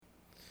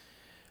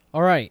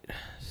All right,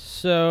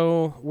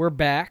 so we're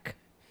back.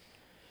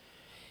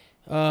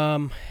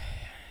 Um,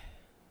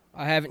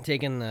 I haven't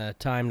taken the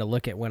time to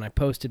look at when I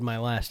posted my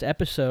last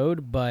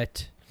episode,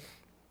 but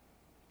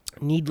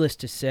needless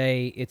to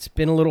say, it's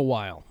been a little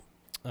while.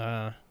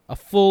 A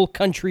full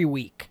country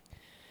week,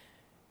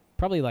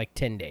 probably like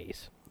 10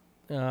 days.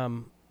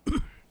 Um,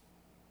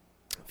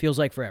 feels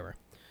like forever.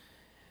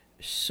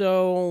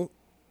 So,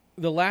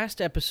 the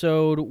last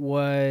episode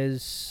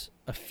was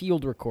a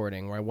field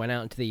recording where I went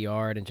out into the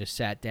yard and just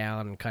sat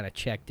down and kind of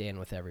checked in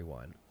with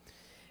everyone.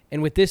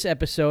 And with this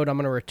episode, I'm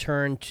going to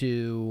return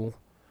to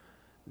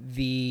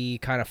the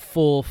kind of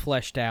full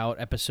fleshed out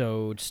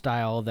episode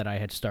style that I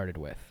had started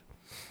with.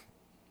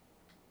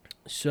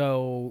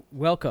 So,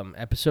 welcome,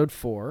 episode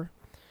 4.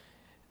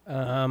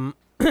 In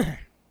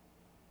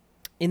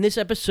this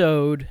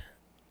episode,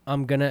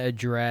 I'm going to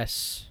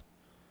address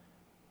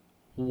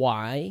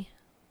why.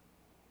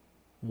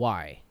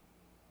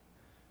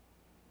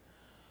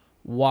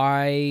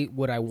 Why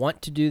would I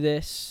want to do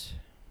this?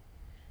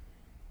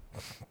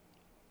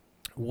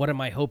 What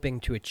am I hoping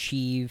to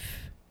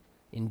achieve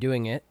in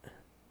doing it?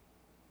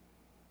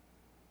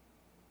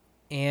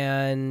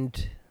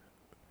 And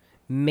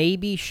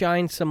maybe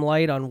shine some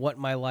light on what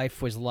my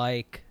life was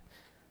like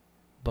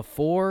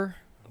before,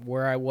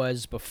 where I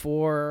was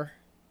before,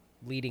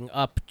 leading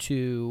up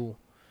to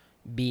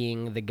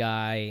being the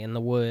guy in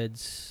the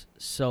woods,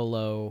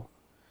 solo,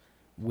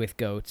 with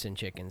goats and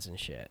chickens and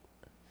shit.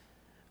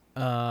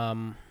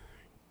 I'm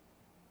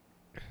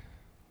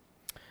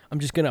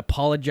just going to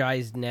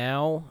apologize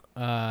now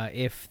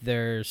if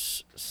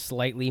there's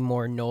slightly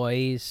more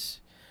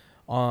noise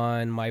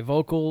on my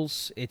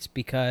vocals. It's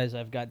because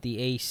I've got the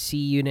AC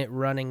unit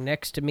running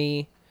next to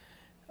me.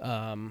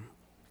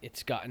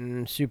 It's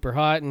gotten super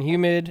hot and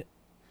humid,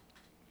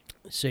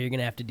 so you're going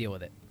to have to deal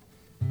with it.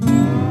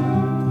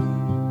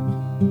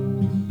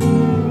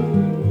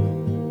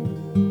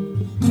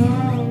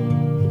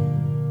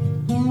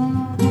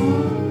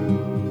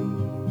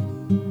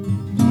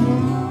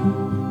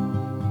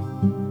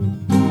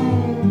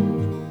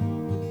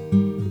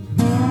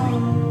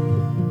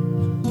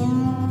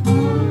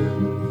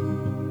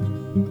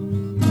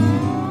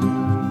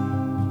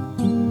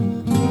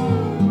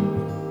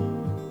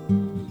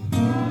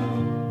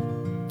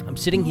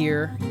 Sitting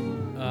here,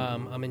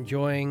 I'm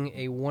enjoying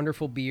a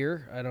wonderful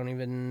beer. I don't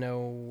even know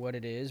what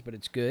it is, but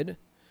it's good.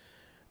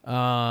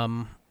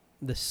 The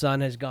sun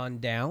has gone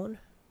down.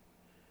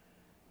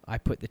 I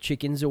put the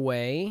chickens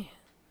away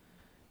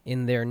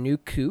in their new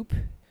coop.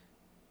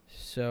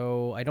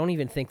 So I don't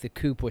even think the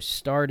coop was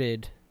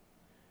started.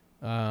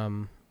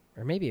 Or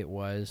maybe it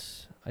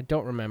was. I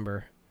don't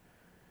remember.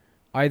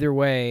 Either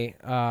way,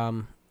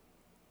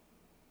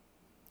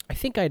 I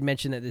think I'd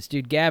mentioned that this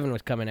dude Gavin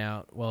was coming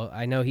out. Well,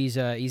 I know he's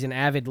an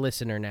avid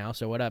listener now.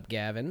 So what up,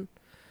 Gavin?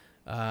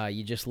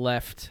 You just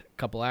left a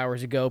couple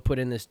hours ago, put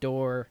in this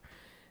door,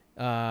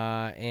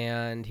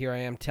 and here I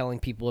am telling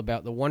people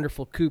about the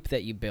wonderful coop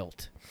that you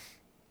built.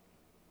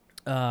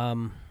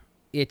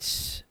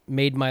 It's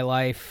made my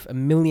life a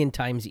million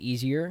times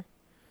easier.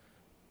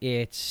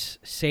 It's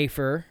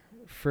safer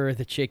for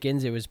the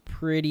chickens. It was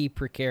pretty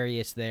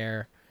precarious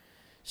there.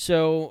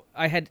 So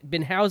I had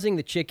been housing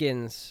the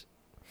chickens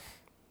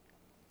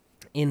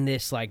in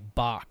this like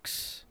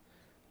box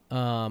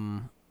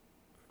made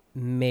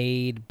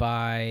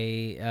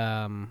by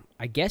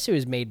I guess it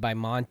was made by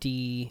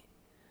Monty.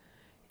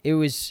 It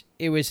was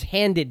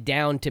handed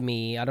down to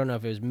me. I don't know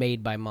if it was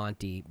made by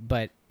Monty,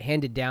 but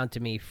handed down to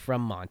me from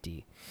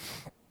Monty,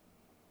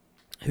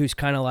 who's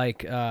kind of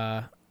like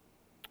a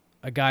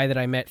guy that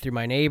I met through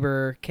my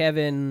neighbor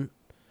Kevin,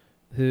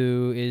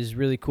 who is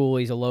really cool.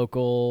 He's a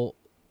local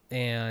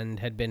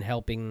and had been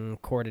helping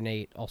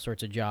coordinate all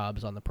sorts of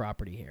jobs on the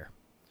property here.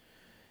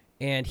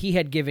 And he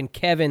had given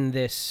Kevin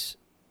this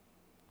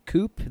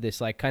coop,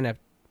 this like kind of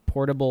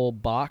portable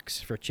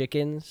box for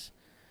chickens,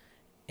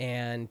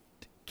 and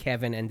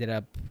Kevin ended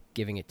up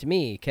giving it to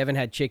me. Kevin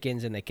had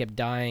chickens and they kept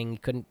dying.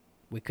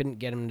 We couldn't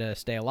get him to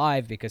stay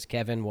alive because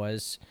Kevin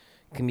was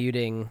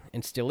commuting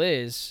and still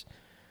is.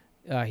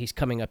 He's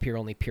coming up here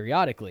only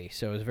periodically,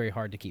 so it was very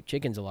hard to keep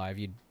chickens alive.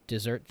 You'd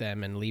desert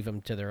them and leave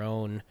them to their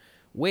own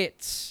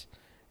wits,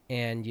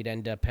 and you'd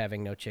end up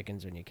having no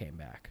chickens when you came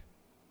back.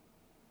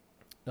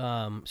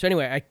 So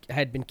anyway, I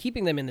had been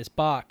keeping them in this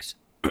box,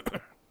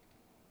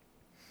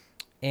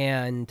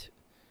 and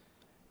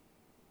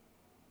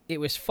it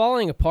was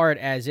falling apart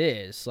as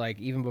is. Like,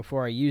 even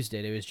before I used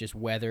it, it was just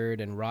weathered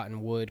and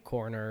rotten wood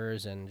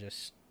corners and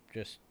just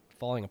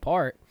falling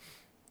apart.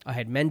 I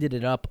had mended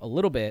it up a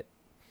little bit,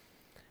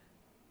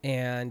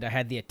 and I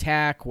had the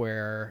attack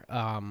where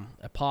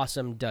a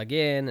possum dug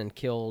in and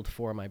killed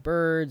 4 of my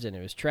birds, and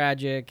it was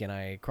tragic, and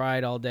I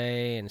cried all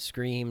day and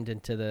screamed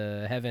into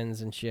the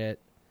heavens and shit,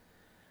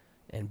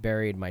 and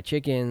buried my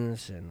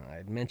chickens, and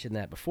I'd mentioned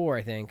that before,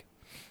 I think.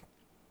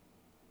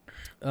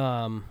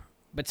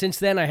 But since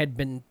then, I had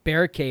been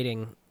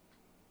barricading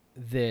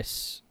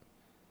this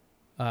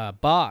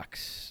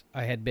box.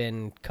 I had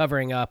been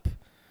covering up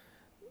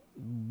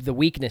the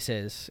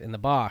weaknesses in the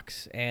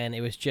box, and it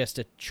was just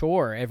a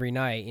chore every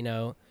night, you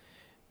know.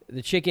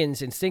 the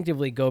chickens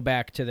instinctively go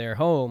back to their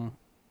home,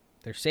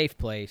 their safe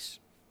place,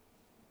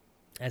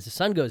 as the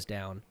sun goes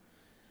down,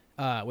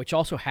 which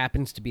also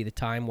happens to be the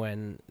time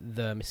when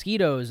the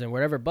mosquitoes and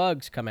whatever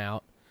bugs come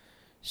out.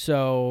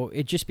 So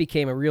it just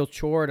became a real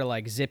chore to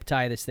like zip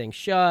tie this thing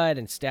shut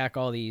and stack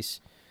all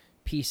these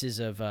pieces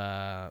of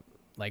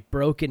like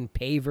broken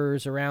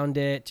pavers around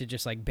it to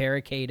just like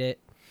barricade it.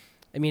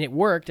 I mean, it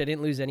worked. I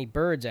didn't lose any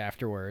birds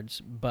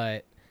afterwards,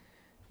 but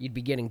you'd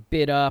be getting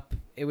bit up.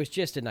 It was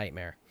just a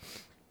nightmare.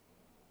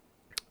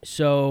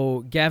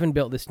 So Gavin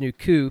built this new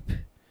coop,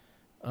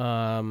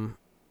 and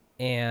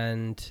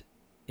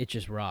it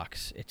just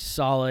rocks. It's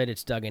solid.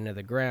 It's dug into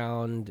the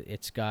ground.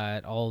 It's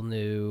got all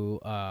new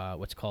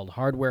what's called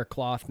hardware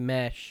cloth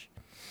mesh.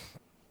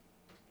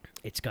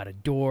 It's got a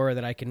door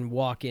that I can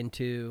walk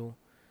into.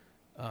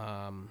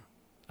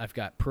 I've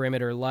got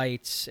perimeter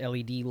lights,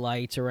 LED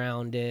lights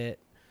around it.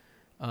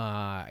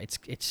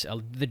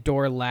 The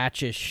door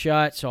latches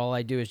shut, so all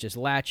I do is just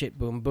latch it,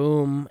 boom,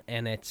 boom,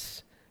 and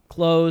it's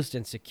closed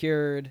and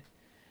secured,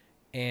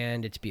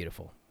 and it's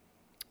beautiful.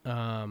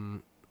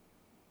 No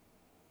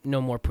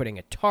more putting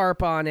a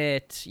tarp on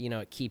it.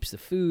 It keeps the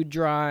food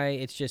dry.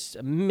 It's just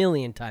a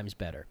million times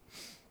better.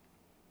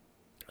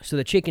 So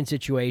the chicken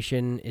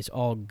situation is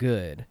all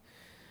good.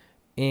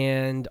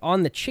 And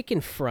on the chicken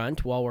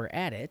front, while we're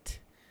at it,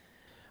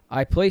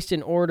 I placed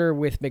an order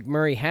with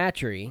McMurray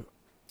Hatchery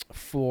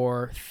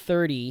for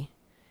 30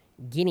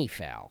 guinea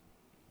fowl,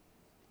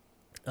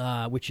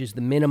 which is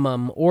the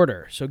minimum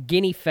order. So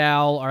guinea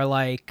fowl are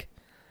like,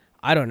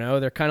 I don't know,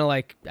 they're kind of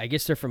like, I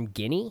guess they're from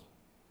Guinea.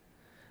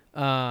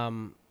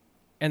 And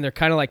they're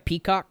kind of like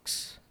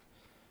peacocks.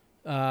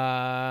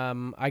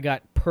 I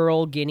got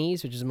pearl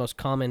guineas, which is the most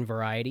common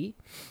variety.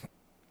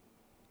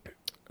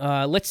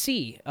 Let's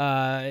see.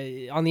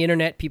 On the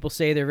internet, people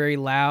say they're very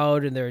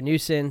loud and they're a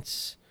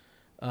nuisance.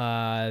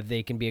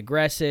 They can be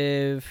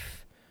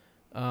aggressive.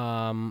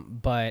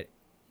 But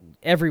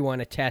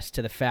everyone attests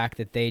to the fact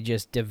that they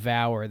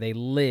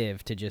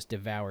live to just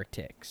devour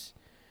ticks.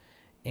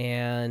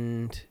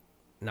 And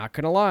not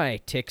going to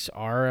lie, ticks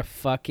are a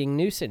fucking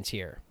nuisance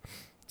here.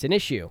 It's an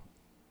issue.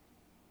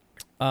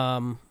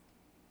 So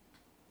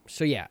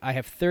yeah, I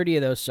have 30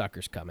 of those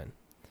suckers coming.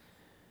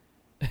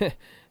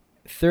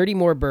 30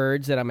 more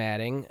birds that I'm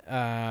adding.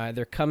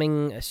 They're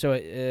coming. So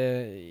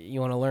you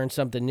want to learn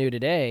something new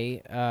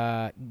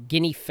today?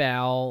 Guinea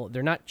fowl,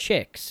 they're not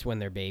chicks when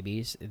they're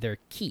babies. They're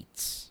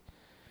keats.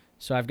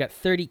 So I've got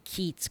 30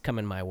 keats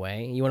coming my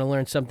way. You want to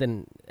learn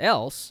something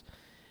else?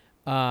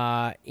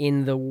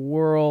 In the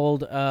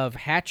world of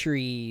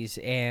hatcheries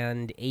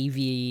and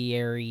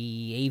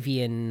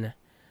avian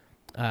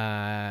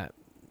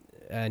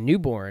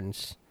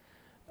newborns,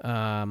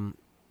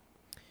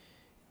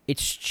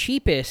 it's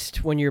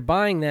cheapest when you're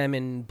buying them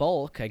in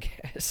bulk, I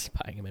guess,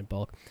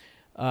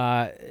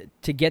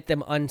 to get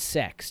them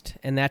unsexed,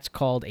 and that's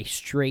called a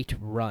straight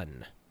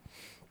run.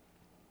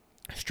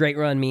 Straight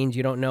run means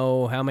you don't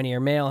know how many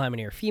are male, how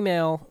many are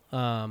female,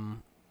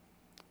 and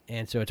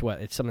so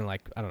it's something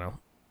like, I don't know,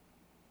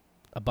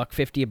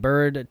 $1.50 a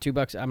bird,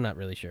 $2, I'm not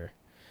really sure.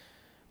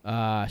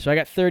 So I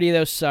got 30 of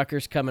those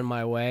suckers coming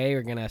my way.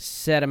 We're gonna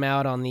set them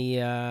out on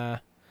the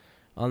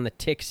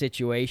tick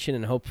situation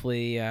and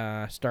hopefully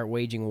start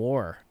waging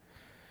war.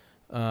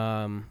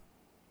 And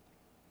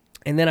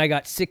then I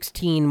got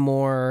 16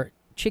 more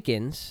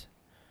chickens,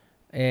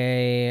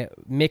 a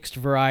mixed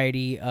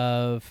variety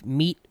of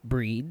meat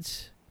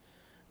breeds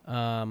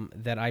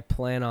that I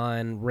plan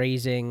on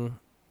raising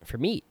for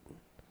meat.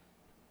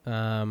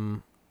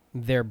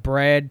 They're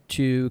bred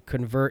to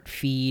convert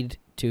feed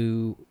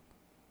to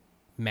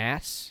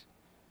mass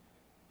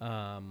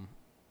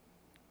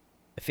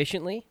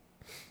efficiently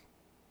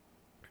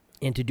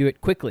and to do it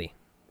quickly.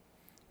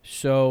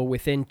 So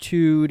within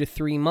 2 to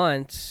 3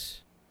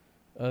 months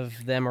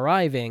of them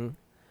arriving,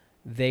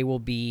 they will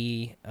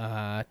be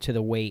to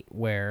the weight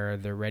where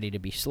they're ready to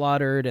be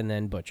slaughtered and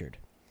then butchered.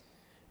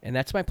 And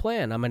that's my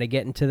plan. I'm going to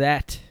get into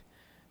that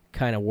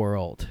kind of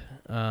world.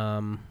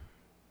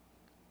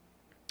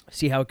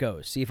 See how it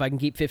goes. See if I can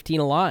keep 15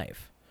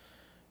 alive.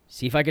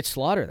 See if I could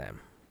slaughter them.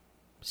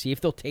 See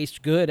if they'll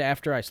taste good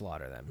after I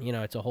slaughter them.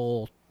 It's a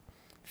whole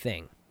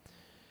thing.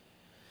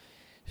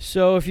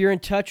 So if you're in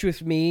touch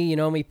with me, you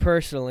know me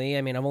personally.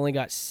 I mean, I've only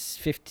got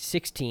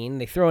 16.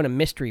 They throw in a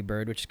mystery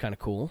bird, which is kind of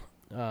cool.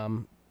 I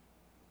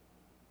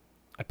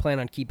plan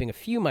on keeping a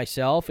few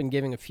myself and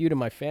giving a few to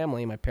my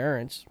family, my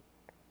parents.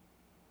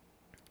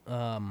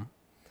 But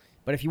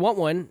if you want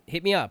one,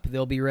 hit me up.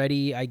 They'll be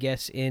ready, I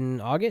guess, in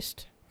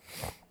August.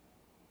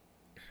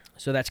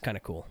 So that's kind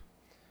of cool.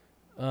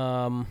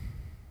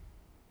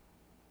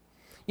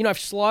 I've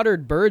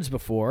slaughtered birds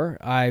before.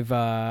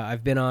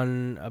 I've been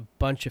on a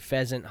bunch of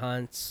pheasant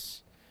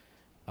hunts.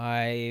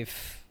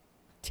 I've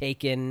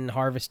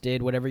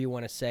harvested, whatever you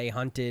want to say,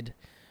 hunted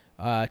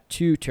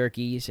 2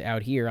 turkeys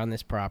out here on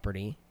this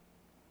property.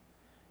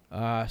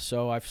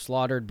 So I've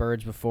slaughtered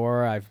birds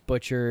before. I've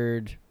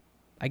butchered,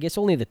 I guess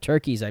only the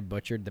turkeys I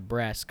butchered, the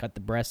breasts, cut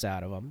the breasts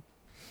out of them.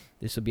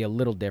 This will be a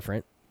little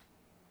different.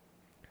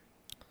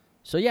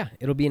 So yeah,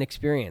 it'll be an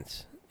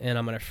experience. and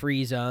I'm going to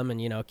freeze them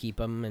and, keep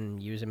them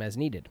and use them as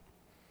needed.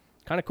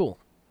 Kind of cool.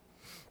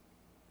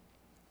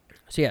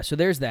 So, yeah, so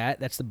there's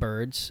that. That's the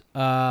birds.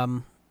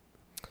 The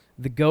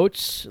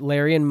goats,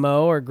 Larry and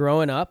Mo, are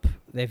growing up.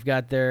 They've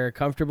got their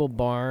comfortable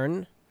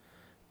barn.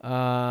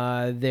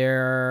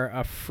 They're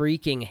a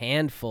freaking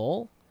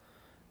handful.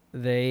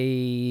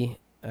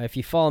 If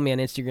you follow me on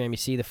Instagram, you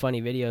see the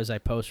funny videos I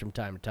post from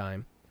time to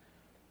time.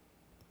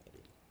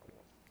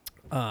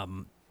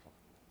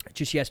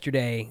 Just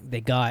yesterday,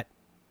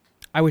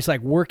 I was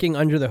like working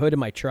under the hood of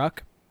my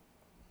truck,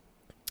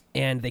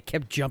 and they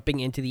kept jumping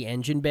into the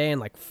engine bay and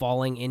like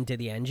falling into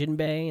the engine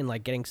bay and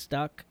like getting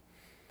stuck,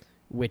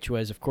 which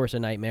was, of course, a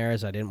nightmare,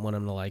 as I didn't want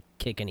them to like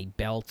kick any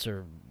belts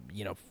or,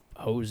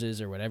 hoses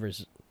or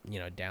whatever's,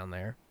 down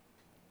there.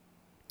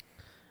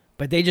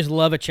 But they just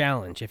love a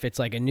challenge. If it's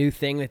like a new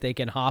thing that they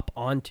can hop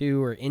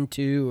onto or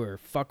into or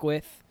fuck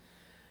with,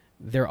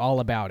 they're all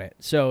about it.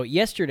 So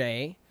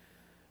yesterday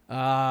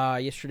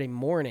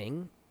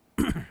morning,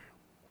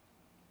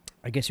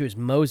 I guess it was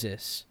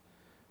Moses,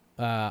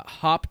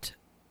 hopped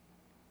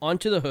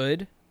onto the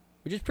hood,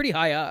 which is pretty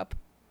high up.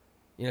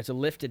 It's a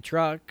lifted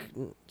truck,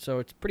 so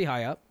it's pretty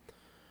high up.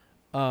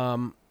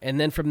 And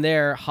then from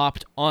there,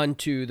 hopped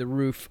onto the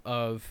roof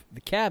of the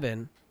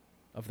cabin,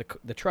 of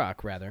the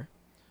truck, rather,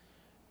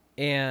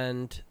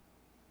 and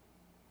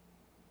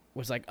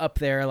was like up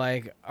there,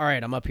 like, all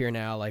right, I'm up here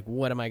now. Like,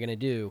 what am I going to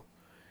do?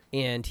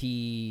 And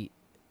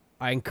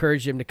I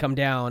encouraged him to come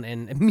down,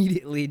 and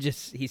immediately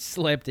he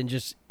slipped and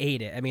just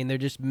ate it. I mean, they're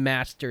just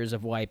masters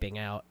of wiping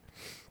out.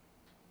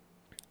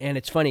 And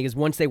it's funny because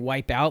once they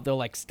wipe out, they'll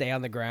like stay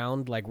on the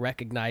ground, like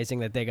recognizing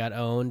that they got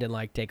owned, and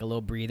like take a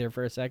little breather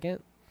for a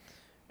second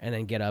and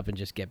then get up and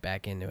just get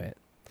back into it.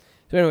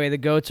 So anyway, the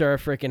goats are a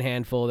freaking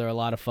handful. They're a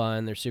lot of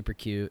fun. They're super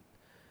cute.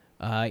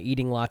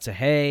 Eating lots of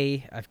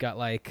hay. I've got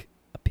like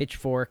a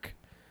pitchfork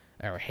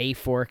or hay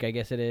fork, I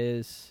guess it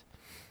is.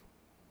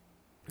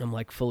 I'm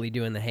like fully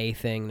doing the hay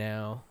thing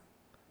now.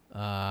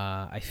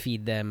 I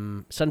feed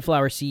them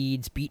sunflower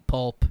seeds, beet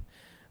pulp,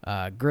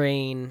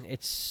 grain.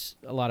 It's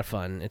a lot of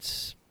fun.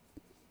 It's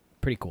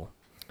pretty cool.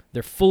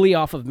 They're fully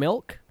off of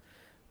milk.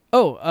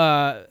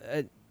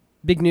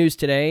 Big news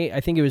today. I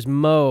think it was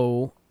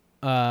Mo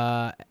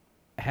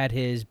had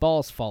his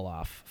balls fall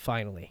off,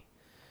 finally.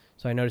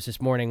 So I noticed this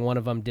morning one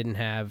of them didn't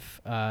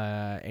have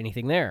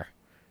anything there.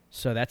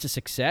 So that's a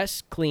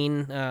success.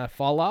 Clean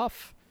fall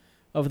off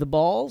of the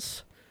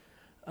balls.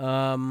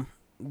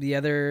 The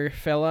other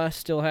fella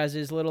still has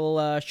his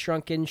little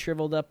shrunken,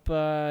 shriveled up,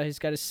 he's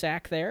got his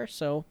sack there.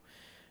 So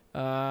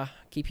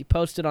keep you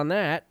posted on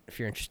that if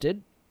you're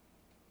interested.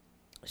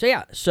 So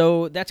yeah,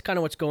 so that's kind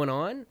of what's going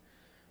on.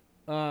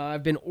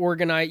 I've been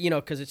organized,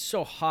 because it's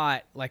so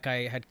hot, like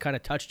I had kind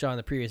of touched on in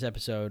the previous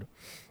episode.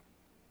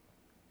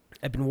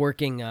 I've been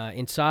working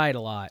inside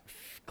a lot,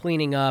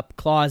 cleaning up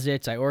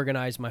closets. I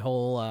organized my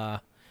whole,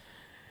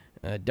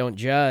 don't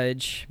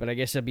judge, but I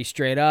guess I'll be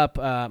straight up,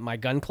 my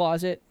gun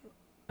closet.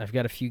 I've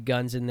got a few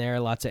guns in there,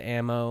 lots of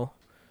ammo.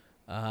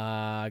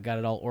 Got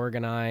it all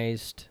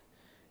organized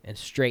and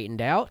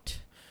straightened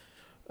out.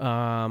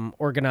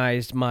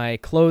 Organized my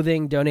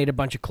clothing, donated a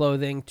bunch of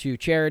clothing to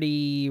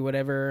charity,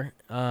 whatever.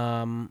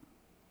 And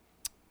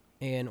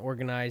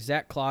organized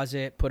that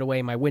closet, put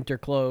away my winter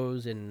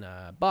clothes in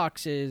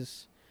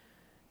boxes.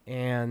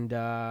 And,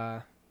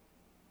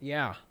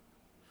 yeah.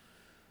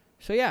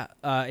 So, yeah,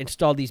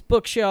 installed these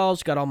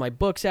bookshelves, got all my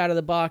books out of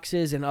the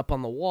boxes and up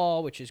on the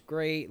wall, which is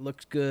great,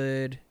 looks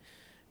good,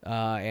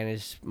 and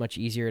is much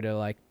easier to,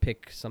 like,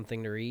 pick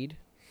something to read.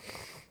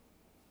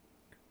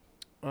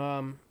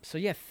 So,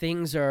 yeah,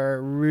 things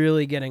are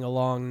really getting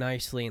along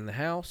nicely in the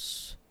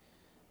house.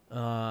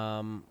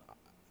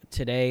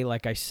 Today,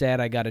 like I said,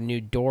 I got a new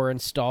door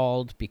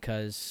installed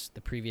because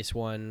the previous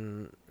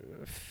one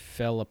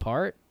fell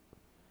apart.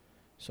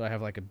 So I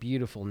have like a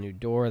beautiful new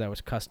door that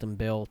was custom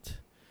built.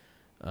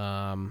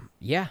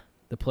 Yeah,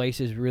 the place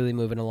is really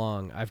moving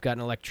along. I've got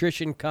an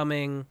electrician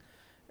coming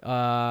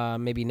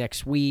maybe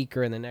next week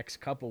or in the next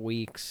couple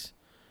weeks,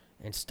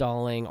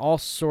 installing all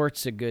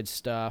sorts of good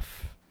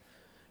stuff.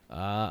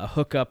 A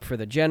hookup for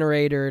the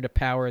generator to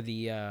power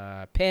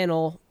the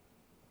panel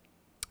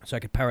so I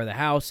could power the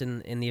house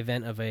in the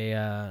event of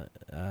a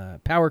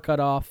power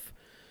cutoff.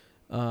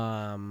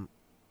 I've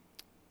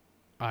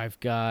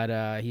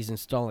got, he's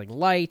installing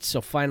lights,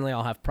 so finally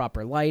I'll have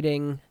proper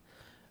lighting.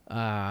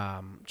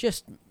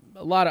 Just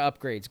a lot of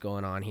upgrades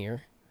going on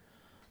here,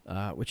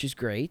 which is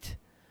great.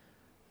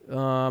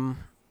 So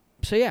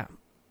yeah.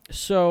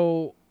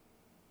 So,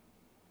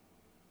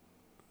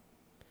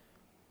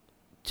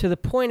 to the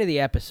point of the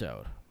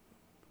episode,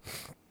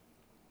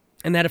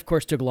 and that, of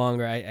course, took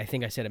longer. I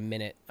think I said a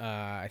minute.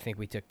 I think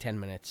we took 10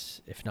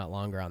 minutes, if not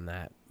longer, on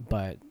that.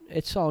 But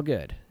it's all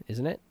good,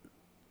 isn't it?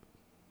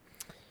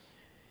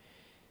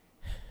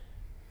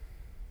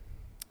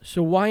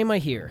 So why am I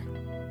here?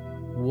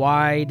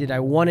 Why did I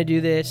want to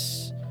do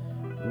this?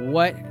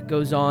 What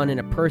goes on in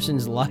a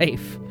person's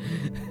life?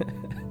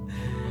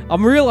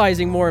 I'm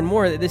realizing more and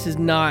more that this is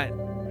not...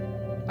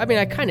 I mean,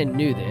 I kind of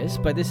knew this,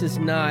 but this is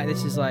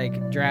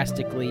like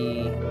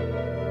drastically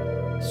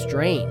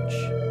strange.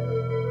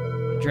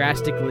 A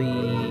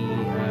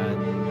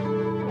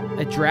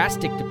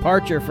drastic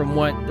departure from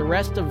what the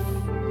rest of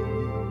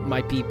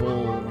my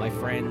people, my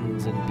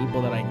friends, and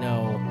people that I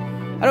know.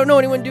 I don't know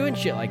anyone doing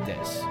shit like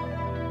this.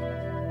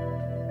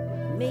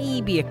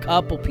 Maybe a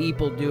couple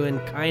people doing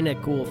kind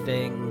of cool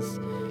things,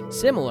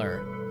 similar.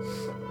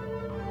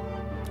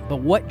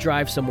 But what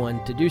drives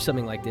someone to do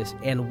something like this,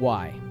 and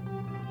why?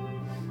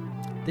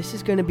 This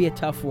is going to be a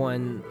tough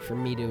one for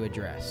me to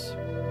address.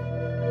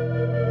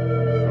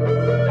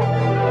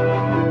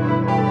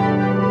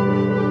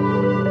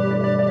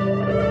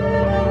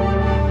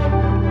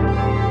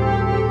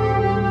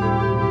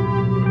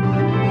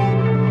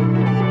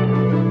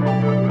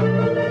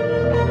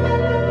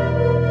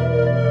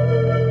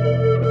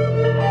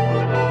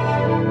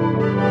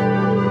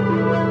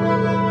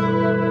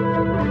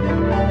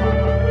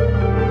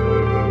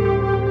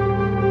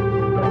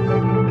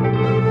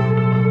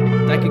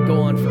 I could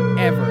go on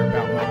forever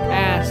about my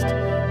past,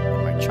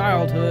 and my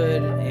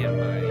childhood, and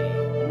my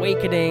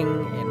awakening,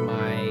 and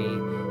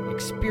my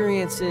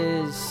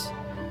experiences,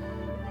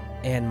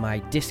 and my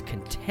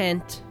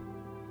discontent.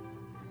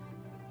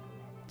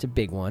 It's a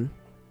big one.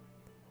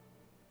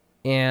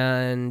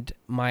 And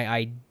my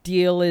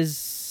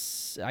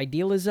idealistic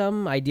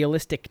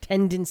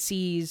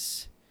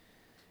tendencies,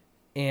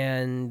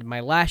 and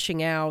my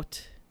lashing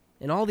out,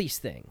 and all these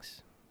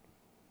things.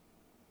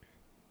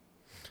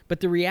 But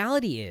the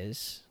reality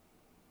is,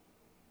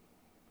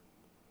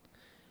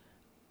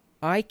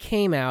 I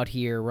came out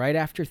here right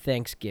after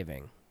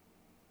Thanksgiving.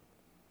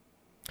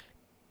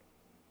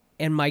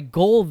 And my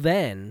goal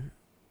then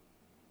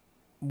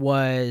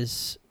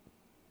was,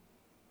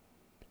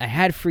 I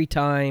had free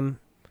time.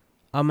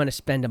 I'm going to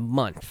spend a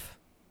month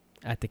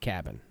at the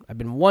cabin. I've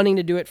been wanting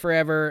to do it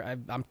forever.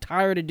 I'm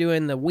tired of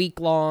doing the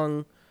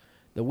weekends,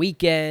 the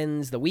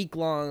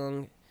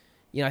week-long.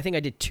 You know, I think I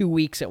did 2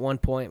 weeks at one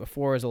point.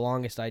 Before was the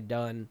longest I'd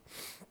done.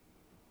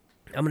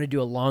 I'm going to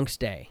do a long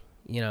stay.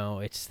 You know,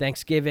 it's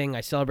Thanksgiving.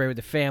 I celebrate with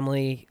the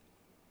family.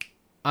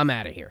 I'm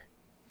out of here.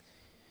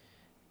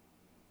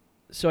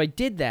 So I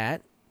did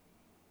that.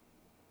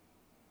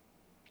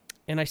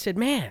 And I said,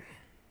 man,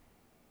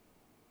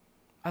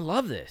 I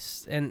love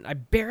this. And I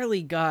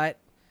barely got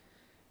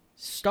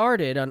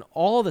started on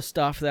all the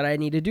stuff that I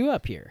need to do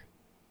up here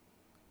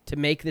to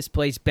make this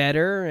place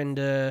better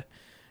and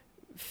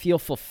feel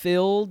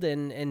fulfilled,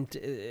 and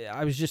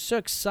I was just so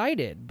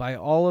excited by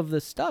all of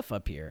the stuff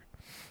up here.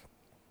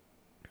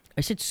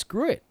 I said,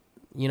 screw it.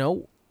 You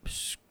know,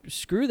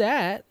 screw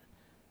that.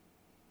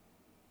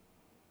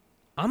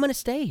 I'm going to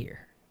stay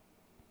here.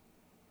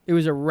 It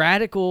was a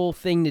radical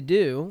thing to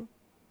do.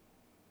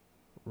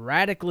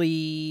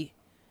 Radically,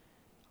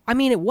 I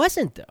mean, it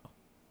wasn't, though.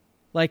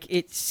 Like,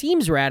 it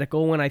seems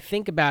radical when I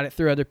think about it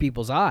through other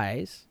people's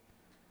eyes.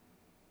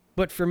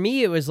 But for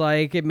me, it was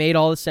like, it made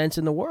all the sense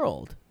in the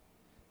world.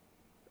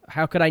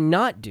 How could I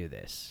not do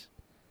this?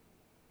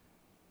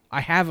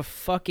 I have a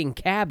fucking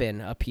cabin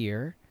up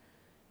here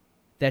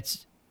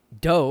that's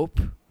dope,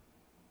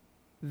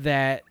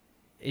 that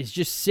is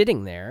just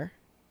sitting there,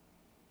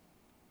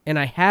 and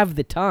I have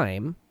the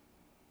time.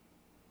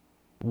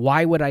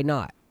 Why would I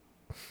not?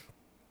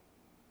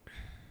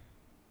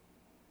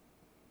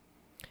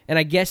 And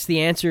I guess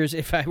the answers,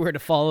 if I were to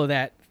follow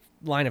that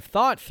line of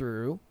thought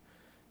through,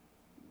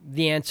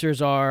 the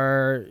answers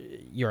are,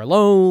 you're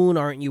alone.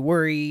 Aren't you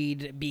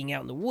worried being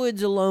out in the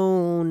woods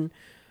alone?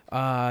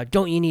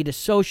 Don't you need to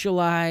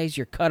socialize?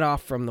 You're cut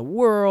off from the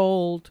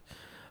world.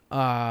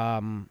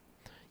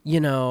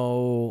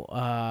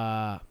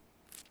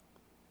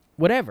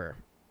 Whatever.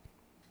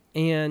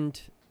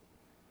 And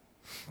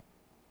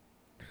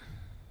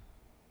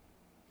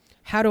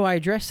how do I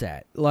address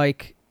that?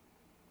 Like,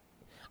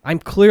 I'm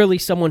clearly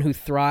someone who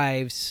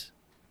thrives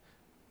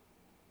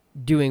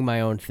doing my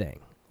own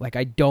thing. Like,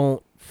 I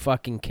don't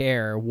fucking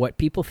care what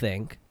people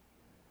think.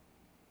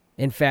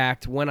 In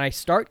fact, when I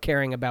start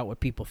caring about what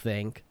people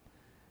think,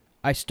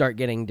 I start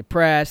getting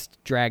depressed,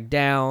 dragged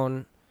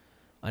down,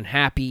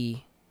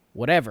 unhappy,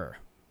 whatever.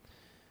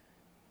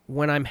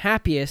 When I'm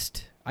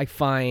happiest, I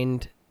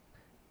find,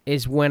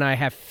 is when I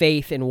have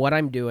faith in what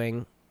I'm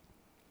doing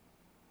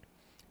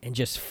and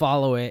just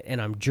follow it,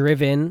 and I'm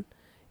driven,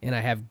 and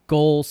I have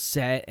goals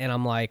set, and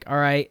I'm like, all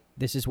right,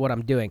 this is what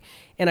I'm doing.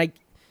 And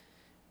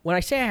when I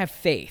say I have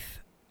faith,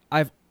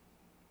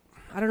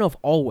 I don't know if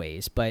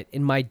always, but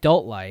in my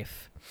adult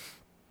life,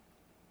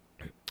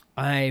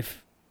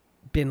 I've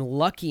been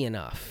lucky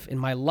enough, in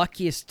my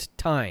luckiest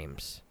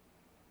times,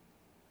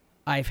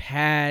 I've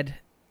had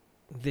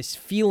this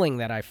feeling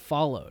that I've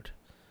followed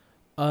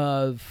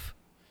of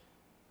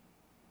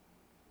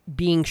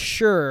being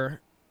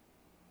sure,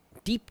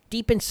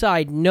 deep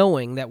inside,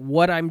 knowing that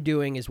what I'm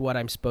doing is what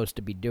I'm supposed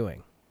to be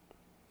doing.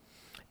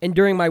 And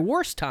during my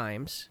worst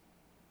times,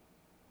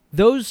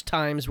 those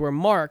times were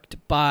marked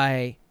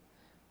by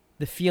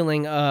the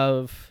feeling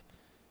of,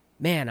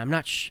 man,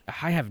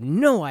 I have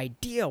no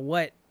idea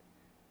what,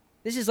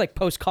 this is like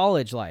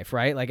post-college life,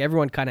 right? Like,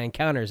 everyone kind of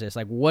encounters this.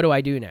 Like, what do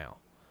I do now?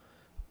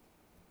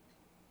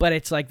 But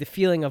it's like the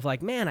feeling of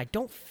like, man, I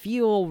don't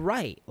feel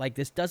right. Like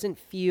this doesn't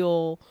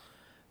feel,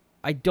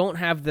 I don't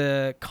have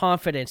the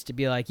confidence to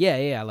be like,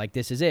 yeah, like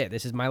this is it.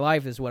 This is my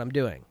life. This is what I'm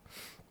doing.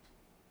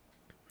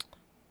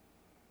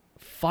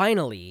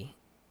 Finally,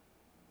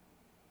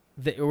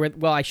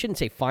 well, I shouldn't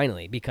say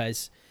finally,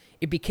 because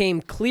it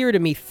became clear to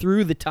me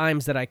through the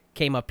times that I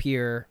came up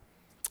here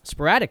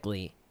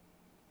sporadically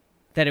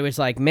that it was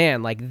like,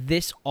 man, like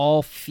this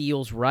all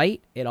feels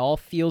right. It all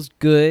feels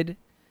good.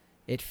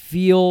 It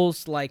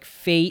feels like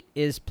fate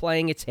is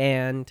playing its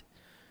hand.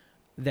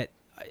 That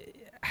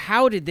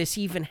how did this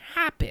even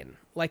happen?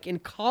 Like in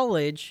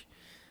college,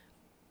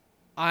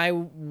 I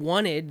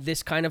wanted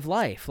this kind of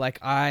life. Like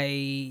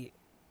I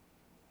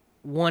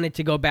wanted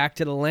to go back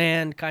to the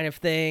land kind of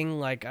thing,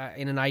 like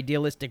in an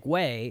idealistic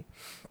way.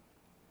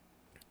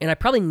 And I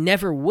probably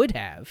never would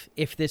have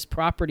if this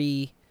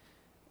property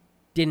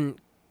didn't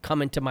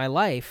come into my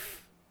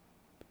life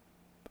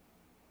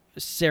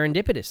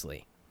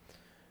serendipitously,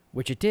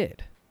 which it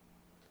did.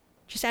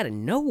 Just out of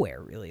nowhere,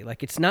 really.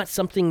 Like, it's not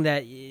something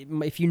that,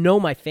 if you know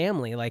my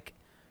family, like,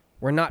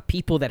 we're not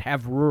people that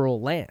have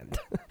rural land.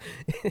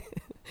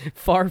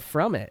 Far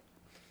from it.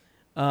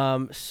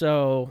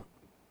 So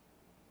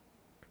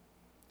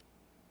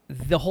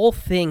the whole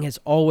thing has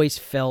always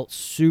felt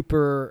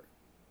super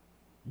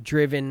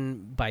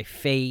driven by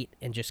fate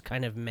and just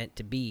kind of meant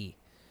to be.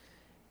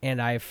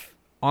 And I've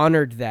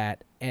honored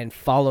that and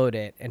followed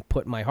it and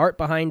put my heart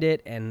behind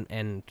it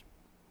and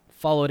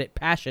followed it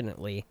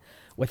passionately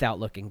without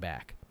looking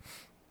back.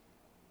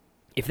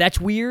 If that's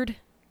weird,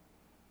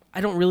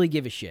 I don't really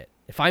give a shit.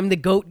 If I'm the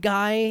goat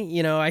guy,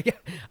 you know,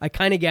 I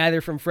kind of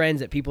gather from friends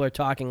that people are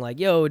talking like,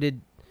 yo,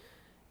 did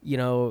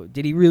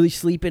he really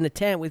sleep in a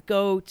tent with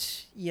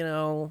goats? You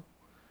know,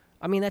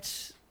 I mean,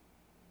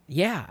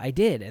 yeah, I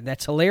did. And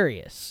that's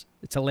hilarious.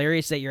 It's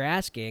hilarious that you're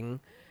asking.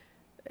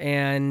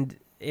 And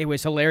it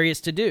was hilarious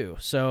to do.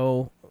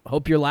 So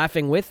hope you're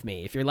laughing with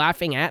me. If you're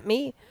laughing at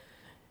me,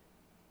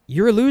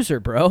 you're a loser,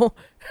 bro.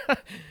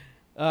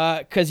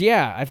 'Cause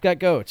yeah, I've got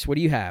goats. What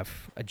do you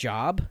have? A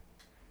job?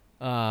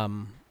 Gosh,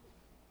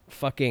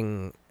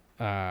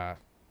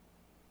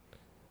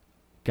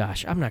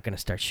 I'm not going to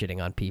start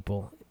shitting on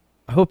people.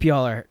 I hope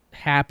y'all are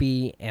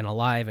happy and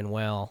alive and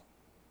well.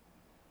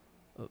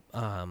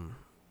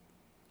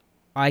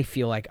 I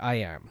feel like I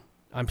am.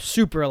 I'm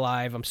super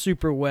alive. I'm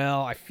super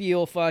well. I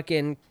feel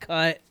fucking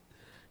cut.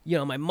 You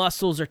know, my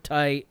muscles are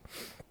tight.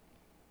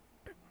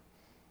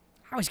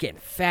 I was getting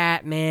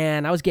fat,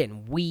 man. I was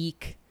getting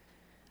weak.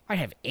 I'd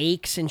have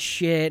aches and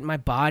shit in my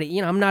body.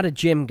 You know, I'm not a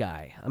gym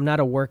guy. I'm not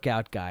a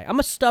workout guy. I'm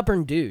a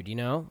stubborn dude, you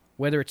know?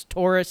 Whether it's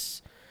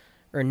Taurus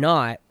or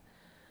not,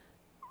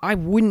 I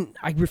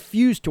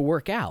refuse to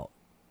work out.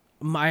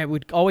 I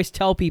would always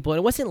tell people, and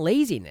it wasn't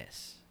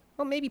laziness.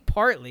 Well, maybe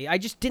partly. I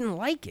just didn't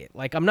like it.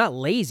 Like, I'm not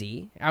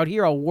lazy. Out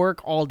here, I'll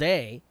work all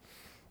day,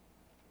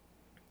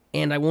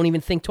 and I won't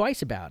even think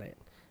twice about it.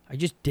 I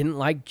just didn't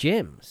like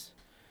gyms.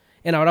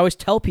 And I would always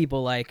tell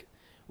people, like,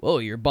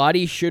 well, your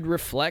body should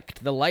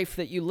reflect the life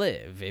that you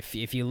live. If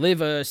you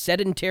live a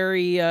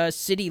sedentary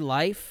city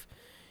life,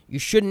 you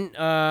shouldn't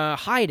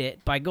hide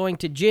it by going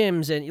to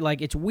gyms. And,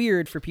 like, it's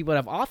weird for people to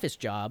have office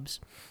jobs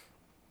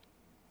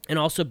and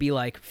also be,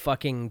 like,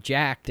 fucking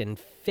jacked and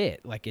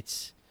fit. Like,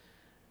 it's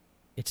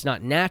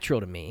not natural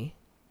to me.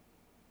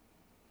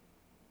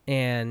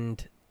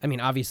 And, I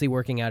mean, obviously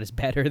working out is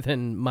better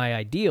than my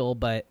ideal,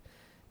 but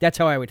that's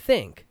how I would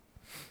think.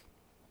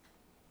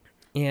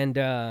 And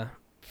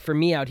for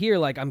me out here,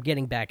 like, I'm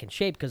getting back in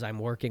shape because I'm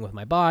working with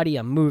my body.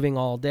 I'm moving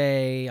all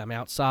day. I'm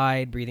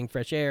outside, breathing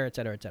fresh air, et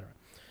cetera, et cetera.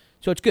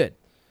 So it's good.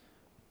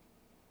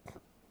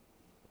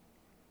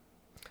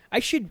 I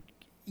should,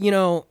 you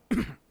know,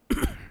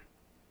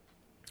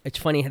 it's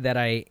funny that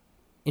I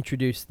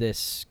introduced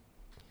this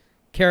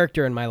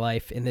character in my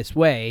life in this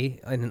way,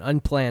 in an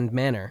unplanned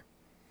manner.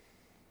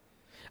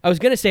 I was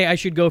going to say I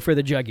should go for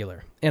the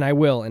jugular, and I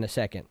will in a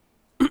second.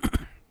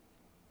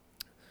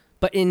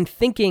 But in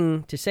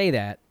thinking to say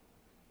that,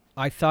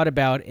 I thought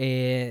about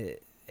a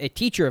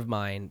teacher of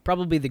mine,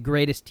 probably the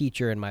greatest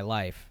teacher in my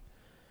life,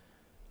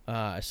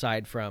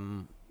 aside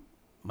from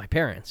my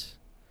parents.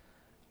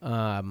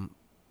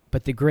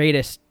 But the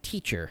greatest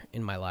teacher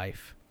in my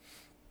life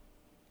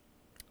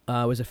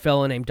was a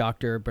fellow named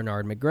Dr.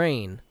 Bernard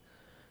McGrain,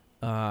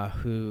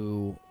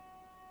 who,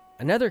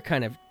 another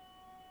kind of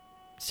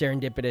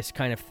serendipitous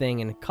kind of thing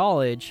in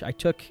college, I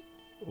took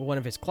one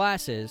of his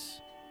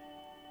classes,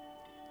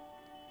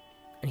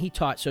 and he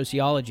taught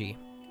sociology,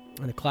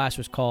 and the class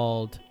was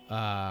called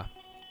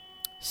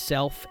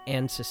Self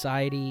and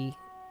Society,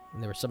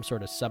 and there was some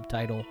sort of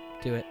subtitle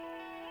to it.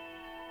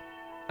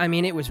 I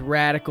mean, it was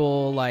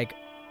radical, like,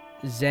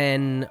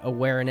 Zen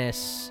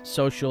awareness,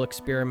 social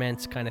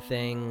experiments kind of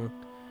thing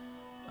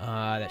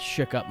that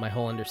shook up my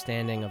whole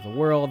understanding of the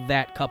world.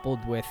 That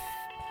coupled with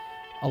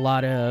a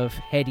lot of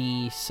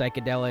heady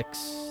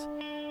psychedelics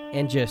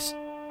and just,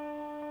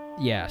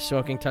 yeah,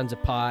 smoking tons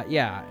of pot.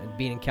 Yeah, and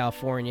being in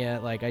California,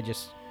 like, I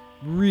just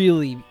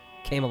really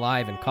came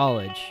alive in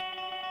college.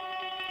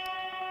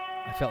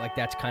 I felt like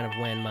that's kind of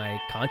when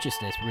my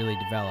consciousness really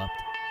developed.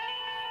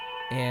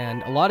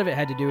 And a lot of it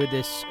had to do with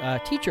this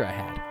teacher I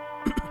had.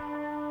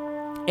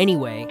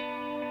 Anyway,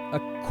 a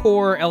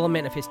core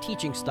element of his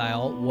teaching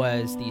style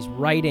was these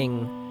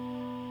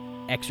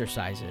writing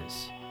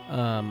exercises,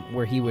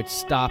 where he would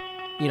stop,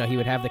 he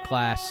would have the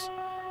class,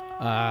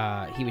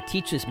 he would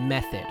teach this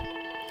method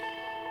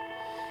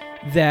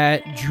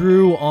that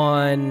drew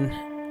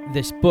on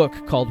this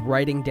book called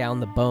Writing Down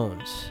the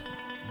Bones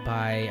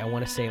by, I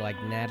want to say,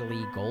 like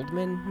Natalie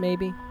Goldman,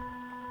 maybe.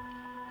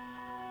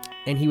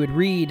 And he would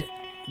read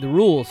the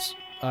rules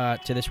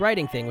to this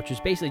writing thing, which was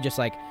basically just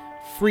like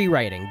free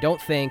writing.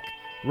 Don't think,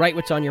 write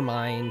what's on your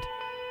mind,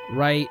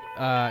 write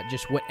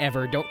just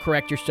whatever. Don't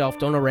correct yourself,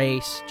 don't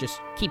erase,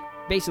 just keep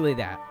basically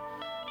that.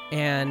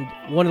 And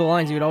one of the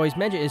lines he would always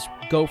mention is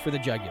go for the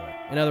jugular.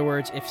 In other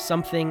words, if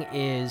something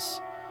is,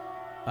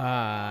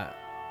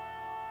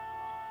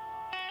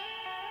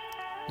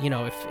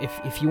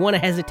 if you want to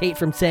hesitate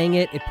from saying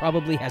it, it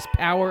probably has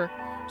power,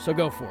 so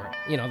go for it.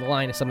 The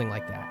line is something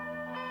like that.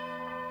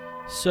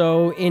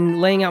 So in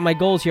laying out my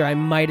goals here, I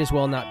might as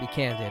well not be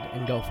candid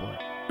and go for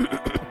it.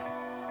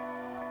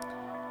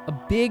 A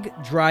big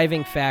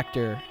driving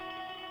factor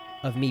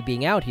of me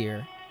being out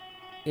here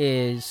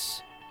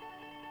is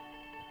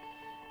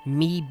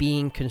me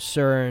being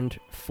concerned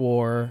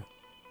for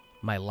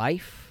my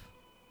life,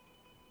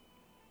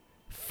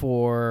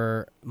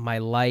 for my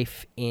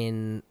life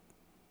in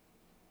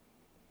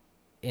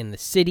the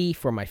city,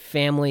 for my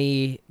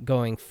family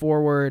going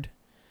forward.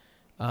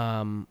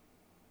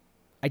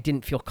 I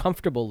didn't feel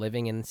comfortable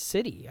living in the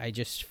city.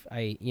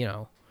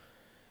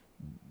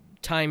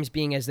 Times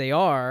being as they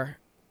are,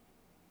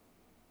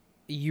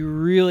 you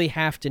really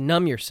have to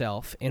numb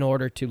yourself in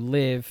order to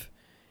live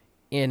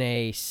in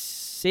a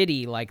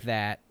city like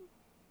that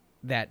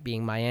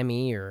being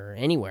Miami or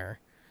anywhere.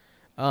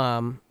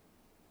 You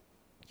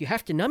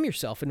have to numb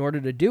yourself in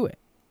order to do it.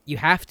 You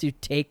have to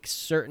take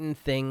certain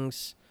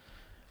things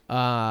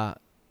for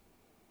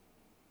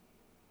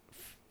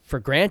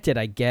granted,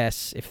 I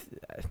guess.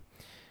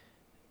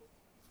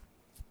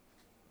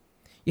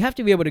 You have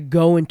to be able to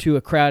go into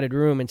a crowded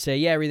room and say,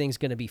 yeah, everything's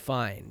going to be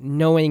fine,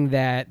 knowing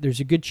that there's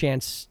a good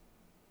chance,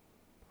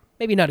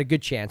 maybe not a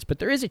good chance, but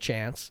there is a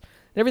chance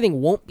that everything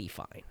won't be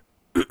fine.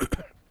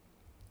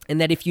 And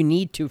that if you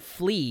need to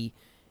flee,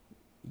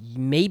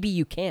 maybe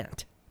you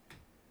can't.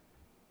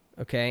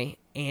 Okay?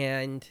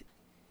 And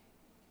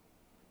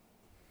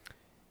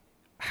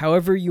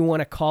however you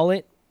want to call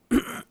it,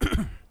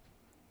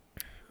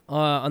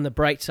 on the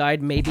bright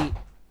side, maybe,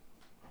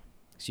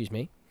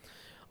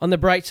 on the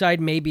bright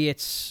side, maybe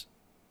it's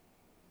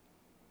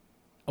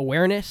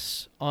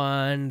awareness.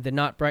 On the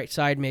not bright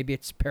side, maybe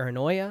it's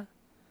paranoia.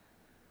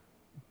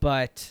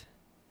 But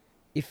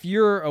if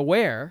you're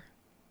aware,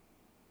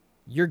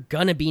 you're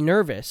going to be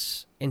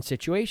nervous in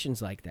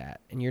situations like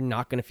that, and you're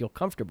not going to feel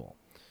comfortable.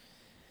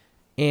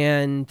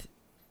 And,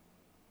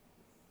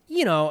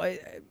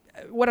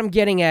 what I'm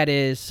getting at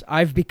is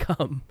I've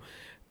become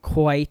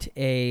quite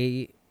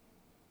a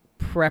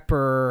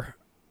prepper,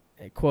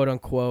 quote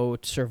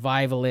unquote,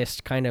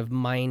 survivalist kind of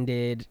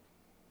minded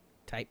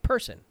type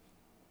person.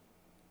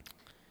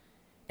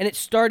 And it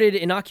started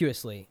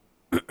innocuously.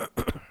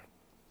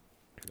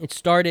 It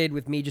started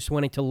with me just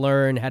wanting to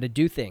learn how to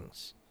do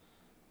things,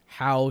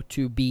 how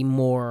to be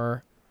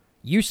more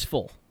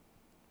useful.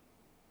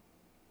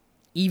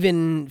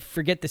 Even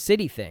forget the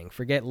city thing,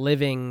 forget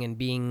living and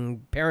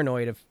being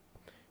paranoid of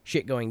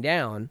shit going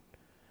down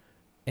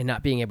and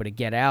not being able to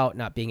get out,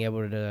 not being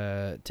able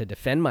to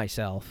defend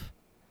myself.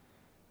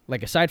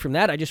 Like, aside from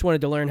that, I just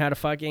wanted to learn how to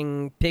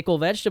fucking pickle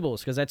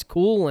vegetables because that's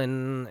cool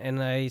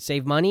and I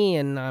save money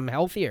and I'm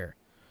healthier.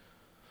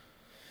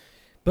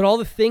 But all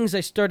the things I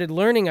started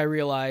learning, I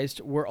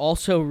realized, were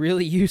also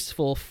really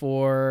useful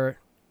for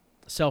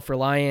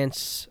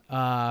self-reliance,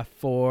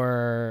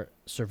 for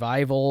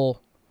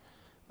survival,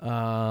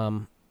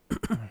 using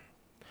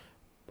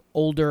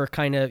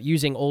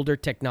older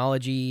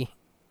technology,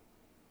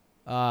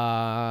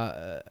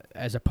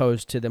 as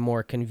opposed to the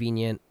more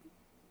convenient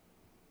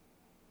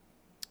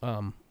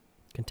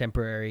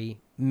contemporary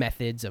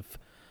methods of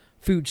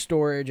food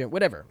storage and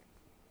whatever.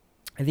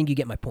 I think you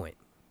get my point.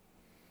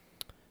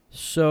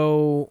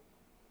 So,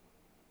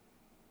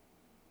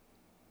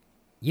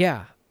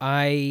 yeah,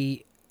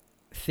 I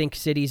think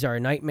cities are a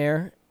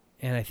nightmare,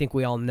 and I think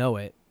we all know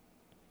it.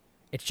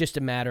 It's just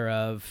a matter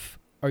of,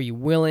 are you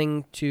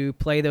willing to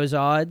play those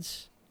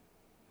odds?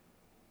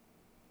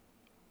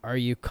 Are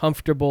you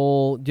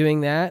comfortable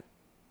doing that?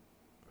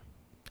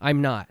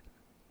 I'm not.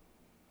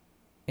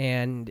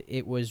 And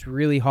it was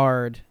really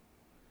hard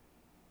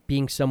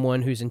being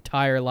someone whose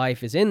entire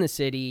life is in the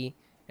city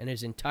and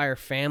his entire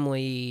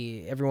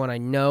family, everyone I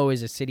know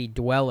is a city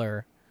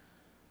dweller,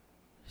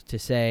 to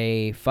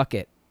say, fuck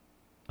it.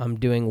 I'm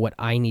doing what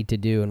I need to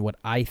do and what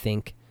I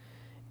think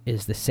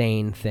is the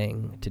sane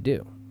thing to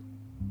do.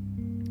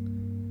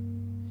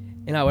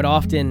 And I would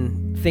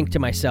often think to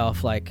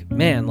myself, like,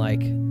 man,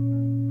 like,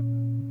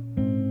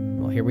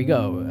 well, here we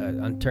go,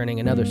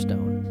 unturning another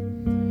stone.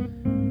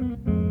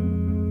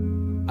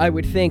 I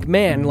would think,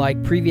 man,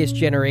 like, previous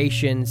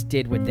generations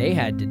did what they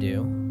had to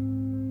do.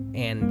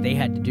 and they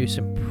had to do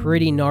some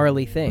pretty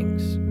gnarly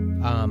things.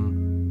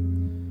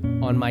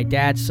 On my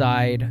dad's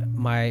side,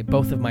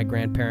 both of my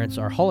grandparents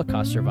are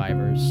Holocaust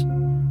survivors.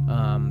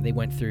 They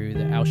went through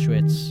the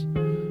Auschwitz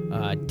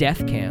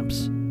death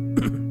camps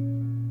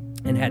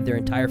and had their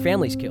entire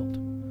families killed.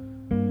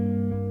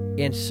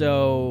 And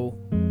so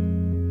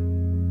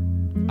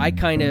I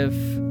kind of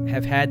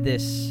have had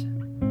this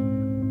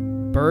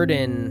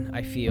burden,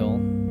 I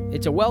feel.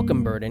 It's a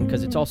welcome burden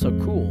because it's also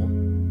cool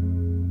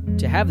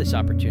to have this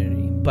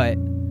opportunity. But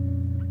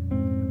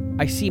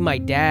I see my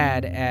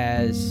dad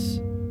as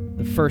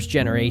the first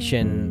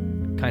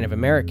generation kind of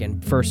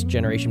American, first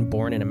generation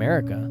born in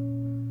America,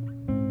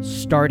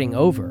 starting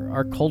over.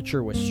 Our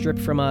culture was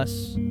stripped from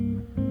us.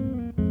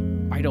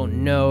 I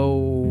don't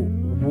know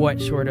what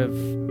sort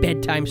of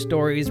bedtime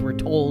stories were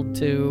told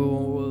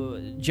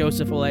to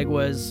Joseph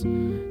Olegwas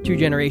 2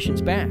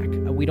 generations back.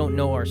 We don't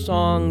know our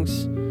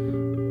songs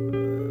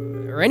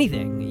or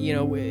anything. You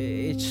know,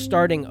 it's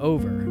starting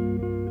over.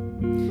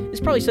 It's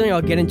probably something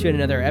I'll get into in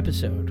another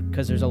episode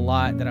because there's a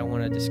lot that I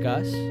want to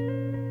discuss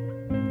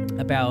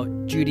about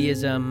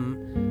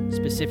Judaism,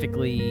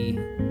 specifically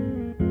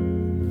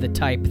the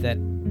type that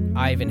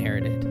I've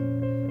inherited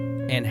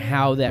and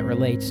how that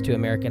relates to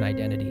American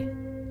identity.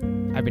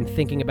 I've been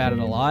thinking about it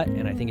a lot,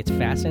 and I think it's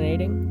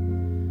fascinating,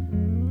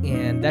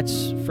 and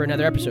that's for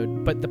another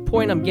episode. But the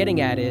point I'm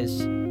getting at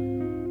is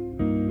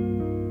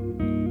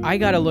I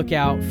got to look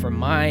out for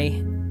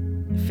my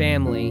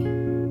family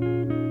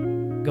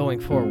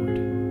going forward.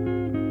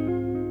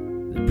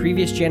 The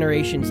previous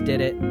generations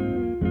did it,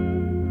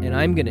 and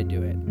I'm going to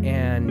do it.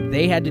 And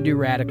they had to do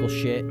radical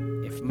shit.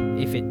 If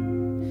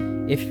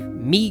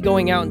me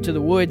going out into the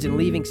woods and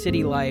leaving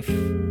city life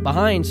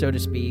behind, so to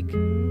speak,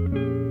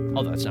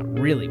 although that's not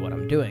really what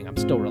I'm doing, I'm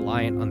still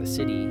reliant on the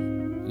city,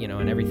 you know,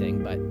 and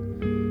everything, but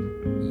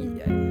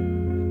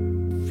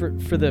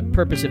for the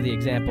purpose of the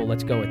example,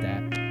 let's go with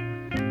that.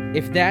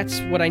 If that's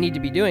what I need to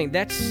be doing,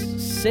 that's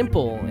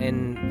simple,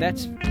 and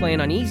that's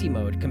playing on easy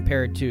mode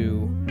compared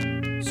to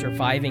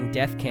surviving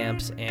death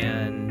camps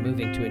and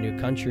moving to a new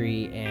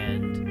country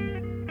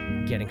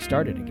and getting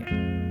started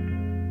again.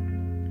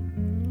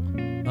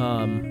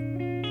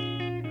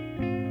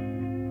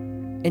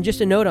 And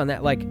just a note on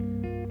that, like,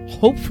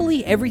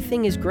 hopefully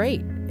everything is great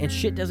and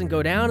shit doesn't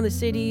go down in the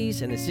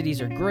cities, and the cities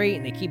are great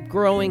and they keep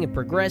growing and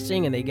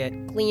progressing and they get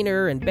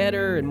cleaner and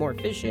better and more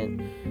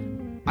efficient.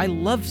 I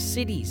love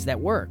cities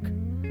that work.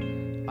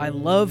 I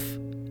love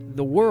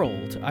the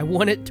world. I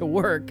want it to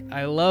work.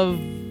 I love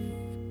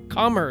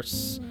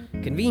commerce,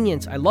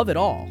 convenience. I love it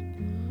all.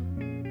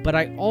 But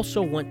I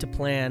also want to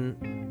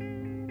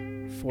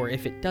plan for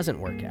if it doesn't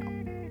work out.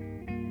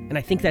 And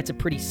I think that's a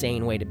pretty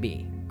sane way to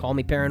be. Call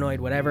me paranoid,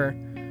 whatever.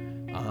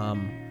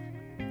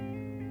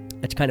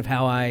 That's kind of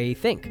how I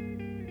think.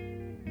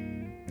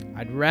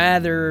 I'd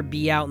rather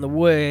be out in the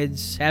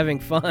woods having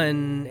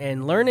fun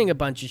and learning a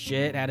bunch of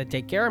shit, how to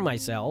take care of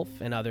myself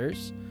and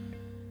others,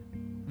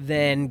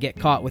 than get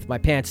caught with my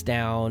pants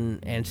down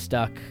and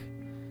stuck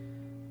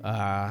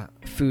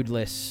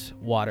foodless,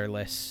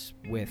 waterless,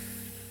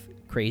 with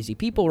crazy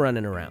people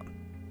running around.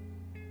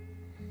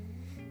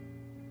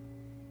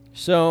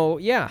 So,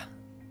 yeah.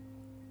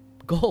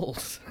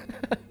 Goals.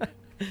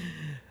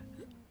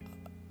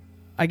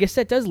 I guess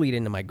that does lead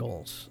into my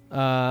goals.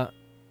 To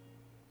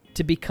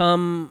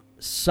become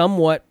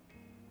somewhat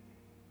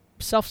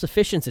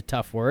self-sufficient's a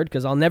tough word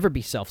because I'll never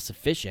be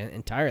self-sufficient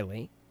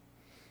entirely.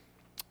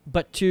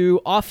 But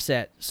to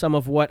offset some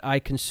of what I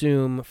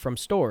consume from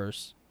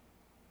stores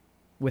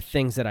with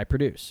things that I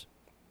produce.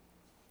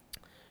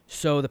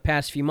 So the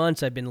past few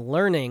months I've been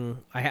learning,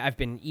 I've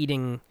been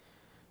eating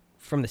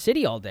from the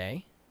city all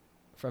day,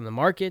 from the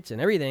markets and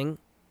everything.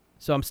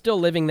 So I'm still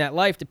living that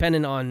life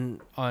dependent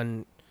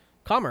on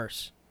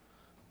commerce.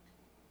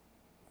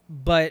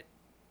 But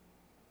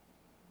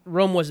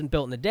Rome wasn't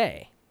built in a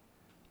day.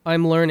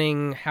 I'm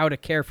learning how to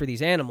care for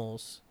these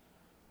animals,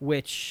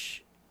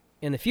 which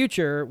in the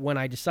future, when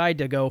I decide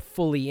to go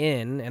fully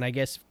in, and I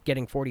guess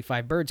getting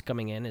 45 birds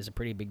coming in is a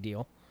pretty big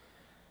deal.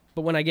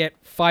 But when I get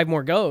 5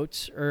 more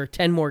goats or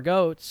 10 more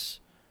goats,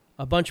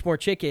 a bunch more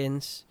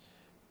chickens,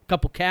 a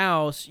couple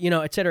cows, you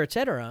know, et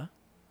cetera,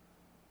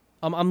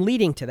 I'm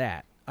leading to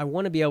that. I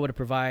want to be able to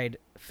provide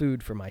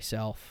food for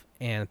myself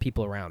and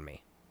people around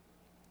me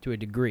to a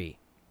degree.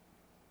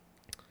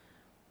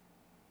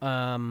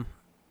 Water.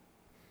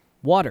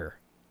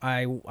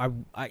 I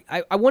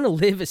want to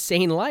live a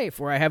sane life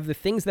where I have the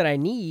things that I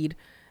need,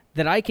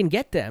 that I can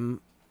get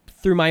them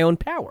through my own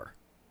power.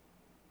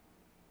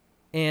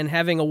 And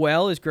having a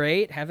well is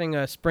great. Having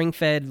a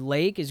spring-fed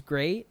lake is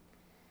great.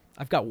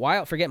 I've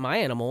got forget my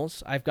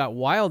animals. I've got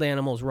wild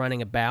animals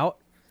running about.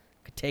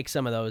 Could take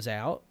some of those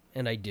out,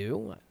 and I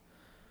do.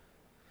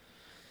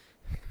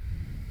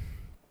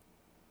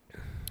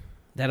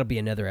 That'll be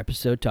another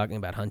episode talking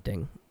about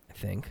hunting, I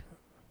think.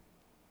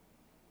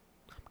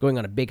 I'm going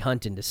on a big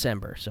hunt in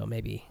December, so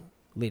maybe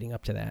leading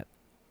up to that.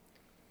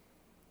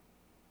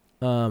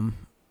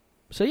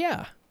 So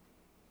yeah.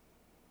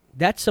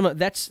 That's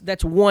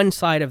one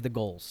side of the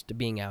goals to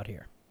being out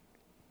here.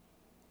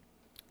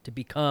 To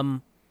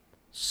become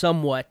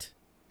somewhat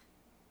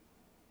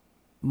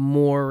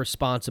more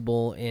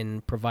responsible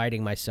in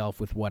providing myself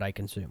with what I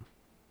consume.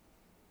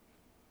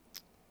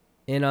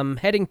 And I'm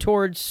heading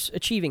towards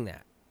achieving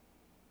that.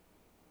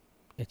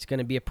 It's going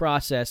to be a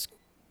process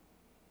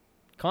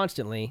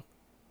constantly,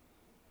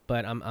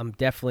 but I'm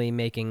definitely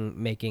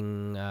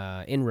making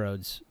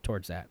inroads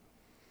towards that.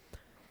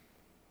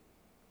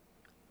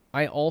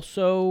 I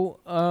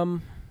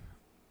also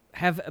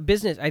have a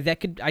business.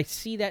 I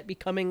see that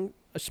becoming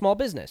a small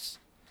business.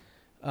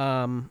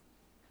 I've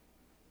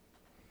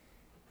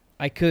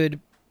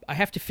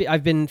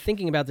been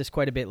thinking about this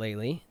quite a bit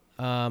lately.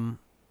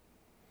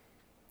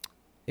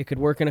 It could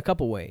work in a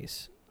couple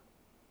ways.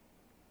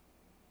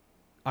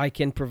 I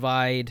can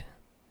provide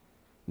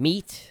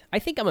meat. I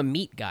think I'm a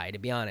meat guy, to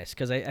be honest,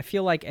 because I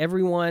feel like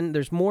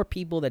there's more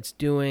people that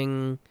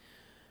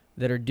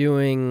are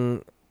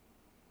doing,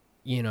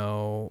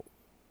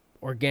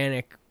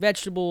 organic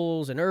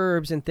vegetables and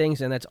herbs and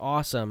things, and that's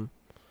awesome.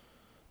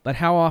 But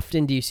how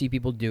often do you see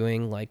people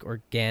doing like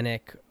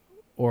organic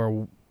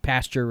or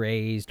pasture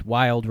raised,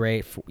 wild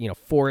raised,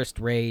 forest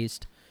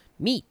raised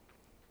meat?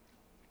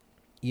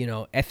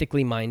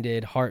 Ethically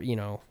minded,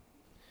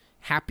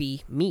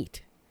 happy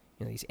meat.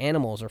 These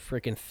animals are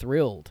freaking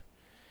thrilled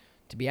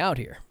to be out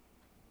here.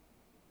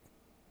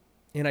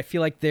 And I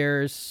feel like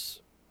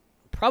there's,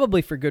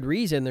 probably for good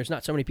reason, there's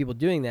not so many people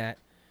doing that.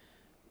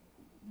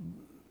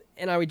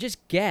 And I would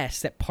just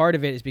guess that part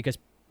of it is because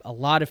a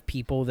lot of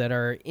people that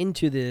are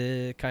into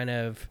the kind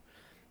of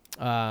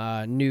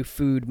new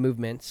food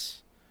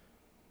movements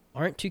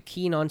aren't too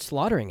keen on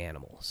slaughtering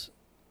animals.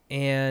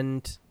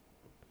 And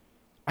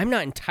I'm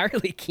not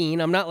entirely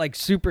keen. I'm not like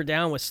super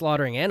down with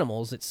slaughtering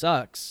animals. It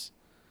sucks.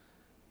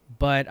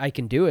 But I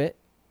can do it.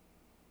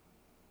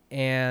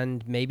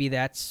 And maybe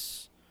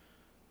that's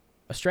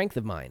a strength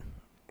of mine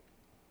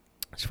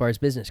as far as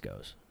business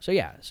goes. So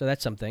yeah, so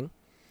that's something.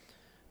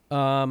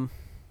 The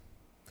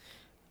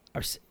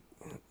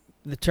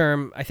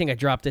term, I think I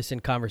dropped this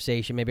in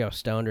conversation. Maybe I was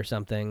stoned or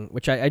something,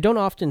 which I don't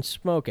often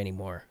smoke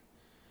anymore.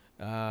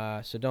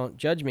 So don't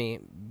judge me.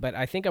 But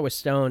I think I was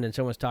stoned and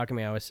someone was talking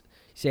to me. I was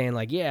saying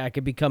like, yeah, I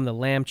could become the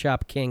lamb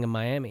chop king of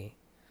Miami.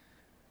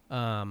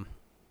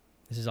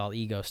 This is all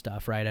ego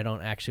stuff, right? I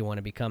don't actually want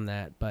to become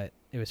that, but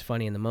it was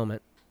funny in the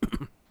moment.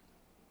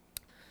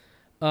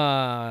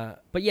 But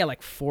yeah,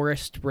 like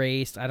forest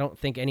raised. I don't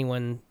think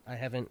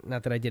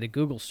not that I did a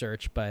Google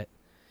search, but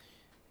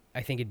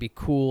I think it'd be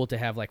cool to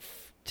have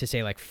to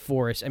say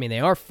forest. I mean,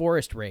 they are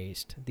forest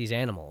raised, these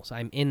animals.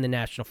 I'm in the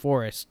national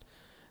forest.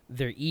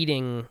 They're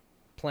eating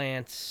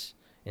plants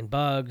and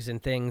bugs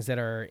and things that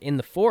are in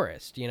the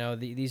forest.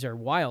 These are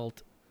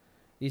wild.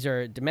 These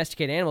are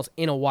domesticated animals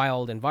in a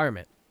wild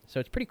environment. So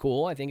it's pretty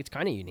cool. I think it's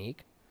kind of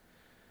unique.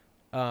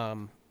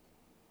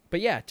 But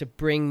yeah, to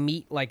bring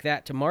meat like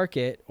that to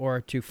market or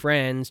to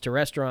friends, to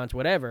restaurants,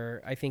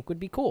 whatever, I think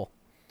would be cool.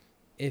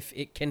 If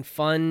it can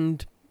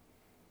fund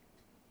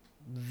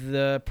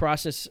the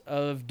process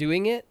of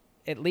doing it,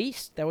 at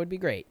least, that would be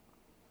great.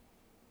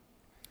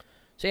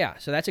 So yeah,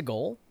 so that's a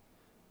goal.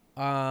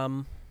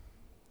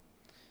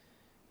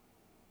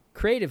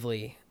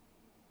 Creatively,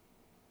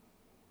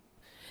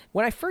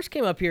 when I first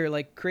came up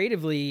here,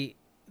 creatively,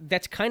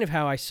 that's kind of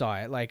how I saw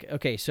it.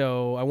 Okay,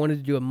 so I wanted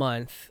to do a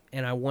month,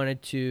 and I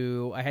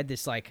had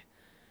this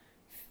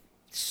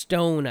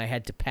stone I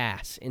had to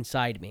pass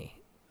inside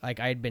me. I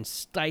had been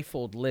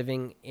stifled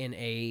living in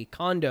a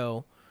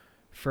condo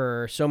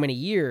for so many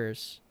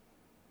years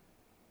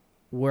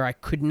where I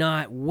could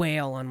not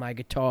wail on my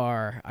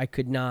guitar. I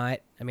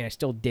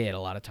still did a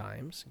lot of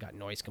times, got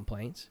noise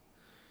complaints,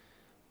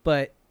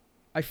 but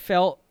I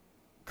felt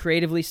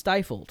creatively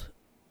stifled.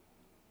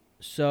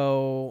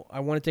 So I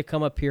wanted to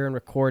come up here and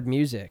record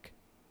music,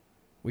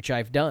 which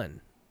I've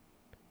done,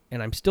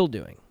 and I'm still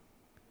doing.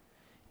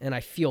 And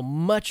I feel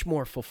much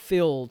more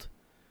fulfilled,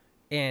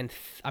 and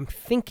I'm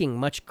thinking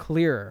much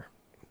clearer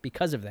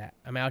because of that.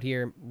 I'm out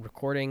here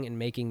recording and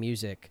making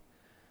music.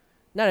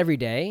 Not every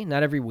day,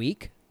 not every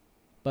week,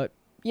 but,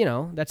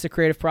 that's the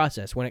creative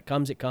process. When it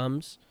comes, it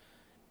comes.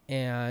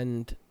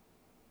 And,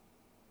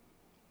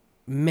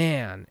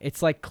 man,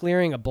 it's like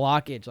clearing a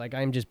blockage.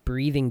 I'm just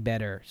breathing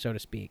better, so to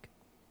speak.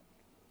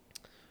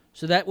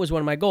 So that was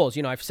one of my goals.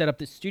 I've set up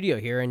this studio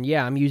here, and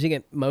yeah, I'm using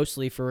it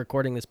mostly for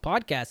recording this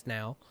podcast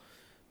now,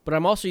 but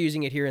I'm also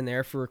using it here and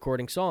there for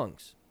recording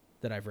songs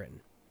that I've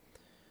written.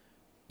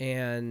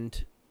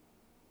 And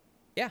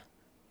yeah,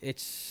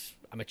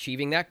 I'm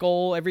achieving that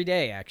goal every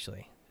day,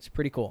 actually. It's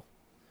pretty cool.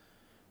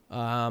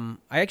 I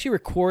actually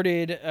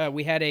recorded,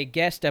 we had a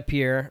guest up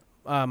here,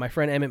 my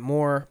friend Emmett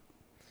Moore,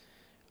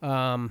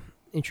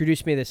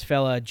 introduced me to this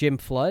fella, Jim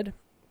Flood,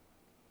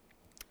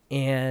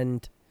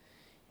 and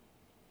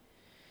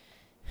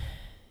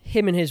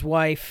him and his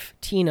wife,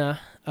 Tina,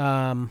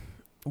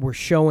 were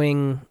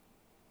showing.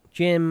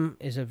 Jim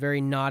is a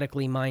very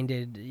nautically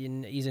minded,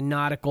 he's a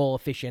nautical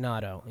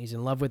aficionado. He's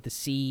in love with the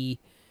sea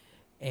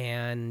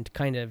and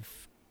kind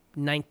of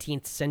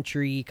 19th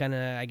century, kind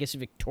of, I guess,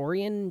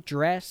 Victorian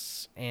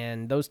dress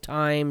and those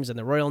times and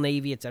the Royal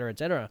Navy, et cetera, et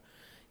cetera.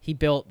 He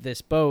built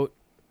this boat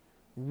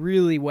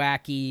really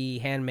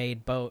wacky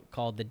handmade boat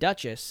called the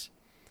Duchess.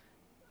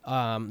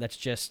 That's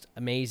just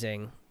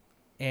amazing.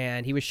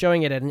 And he was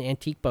showing it at an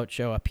antique boat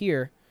show up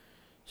here.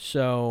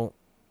 So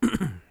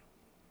I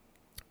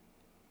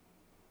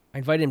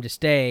invited him to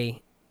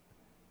stay.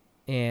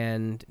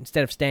 And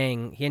instead of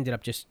staying, he ended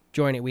up just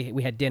joining.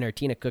 We had dinner.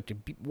 Tina cooked a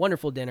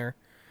wonderful dinner.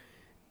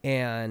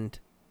 And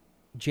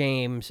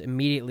James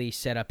immediately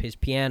set up his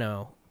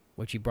piano,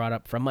 which he brought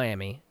up from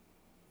Miami,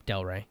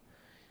 Delray.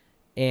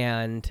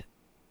 And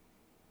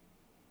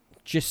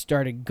just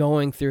started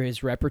going through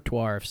his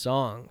repertoire of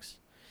songs.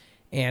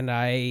 And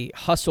I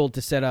hustled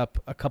to set up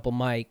a couple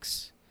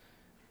mics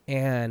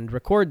and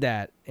record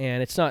that.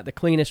 And it's not the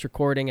cleanest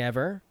recording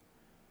ever,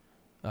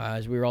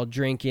 as we were all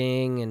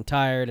drinking and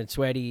tired and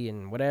sweaty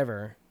and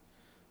whatever.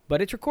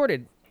 But it's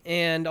recorded.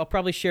 And I'll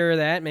probably share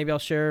that. Maybe I'll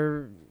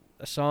share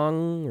a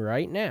song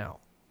right now.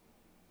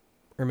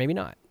 Or maybe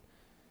not.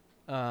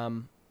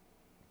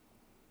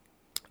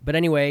 But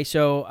anyway,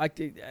 so I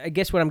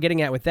guess what I'm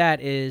getting at with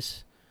that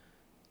is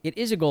it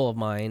is a goal of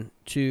mine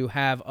to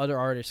have other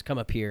artists come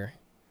up here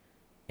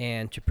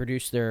and to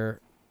produce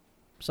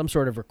some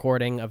sort of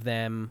recording of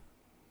them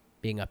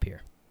being up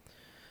here.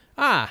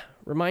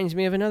 Reminds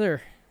me of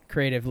another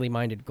creatively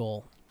minded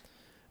goal.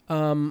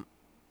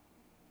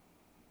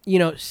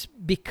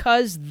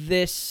 Because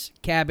this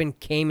cabin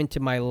came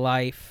into my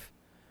life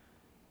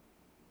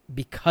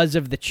because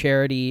of the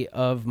charity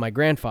of my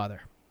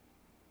grandfather,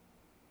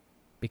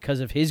 because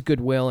of his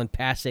goodwill and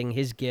passing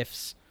his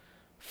gifts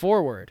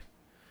forward,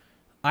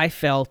 I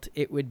felt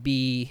it would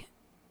be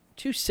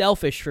too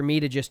selfish for me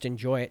to just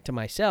enjoy it to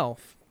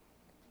myself,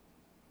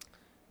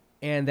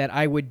 and that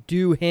I would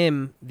do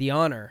him the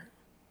honor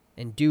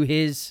and to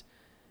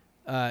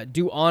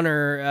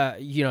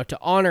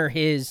honor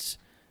his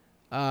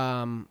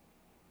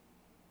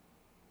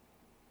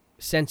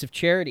sense of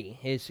charity.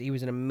 He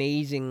was an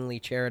amazingly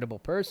charitable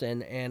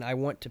person, and I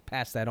want to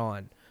pass that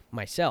on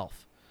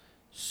myself.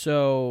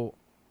 So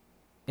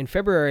in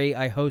February,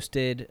 I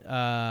hosted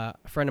a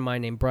friend of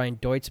mine named Brian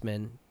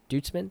Duitzman,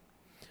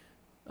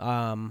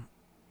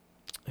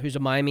 who's a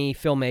Miami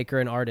filmmaker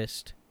and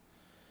artist.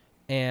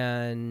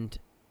 And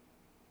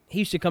he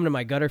used to come to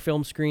my Gutter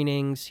film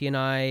screenings. He and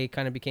I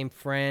kind of became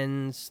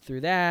friends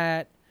through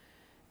that.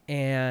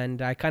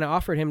 And I kind of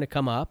offered him to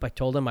come up. I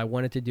told him I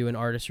wanted to do an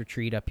artist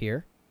retreat up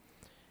here.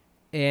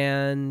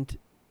 And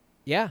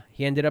yeah,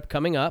 he ended up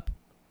coming up,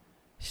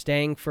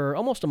 staying for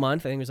almost a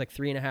month. I think it was like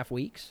 3.5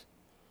 weeks.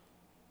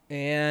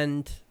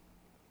 And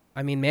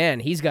I mean,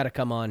 man, he's got to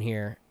come on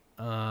here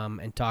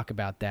and talk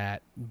about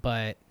that.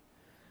 But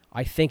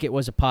I think it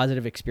was a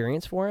positive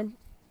experience for him.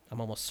 I'm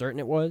almost certain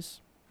it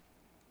was.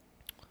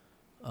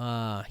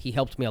 He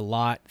helped me a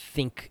lot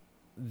think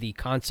the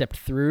concept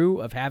through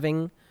of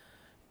having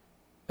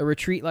a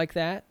retreat like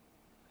that,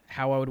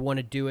 how I would want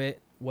to do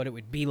it, what it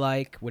would be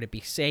like, would it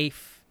be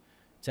safe,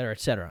 et cetera, et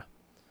cetera.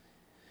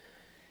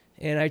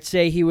 And I'd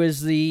say he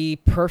was the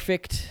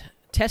perfect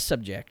test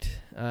subject.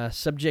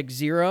 Subject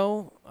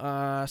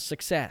 0,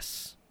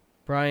 success.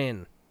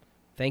 Brian,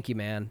 thank you,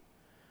 man.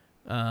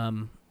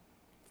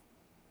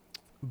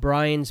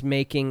 Brian's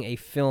making a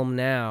film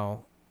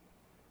now,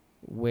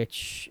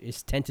 which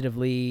is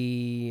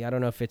tentatively, I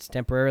don't know if it's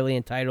temporarily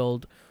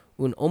entitled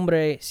Un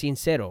Hombre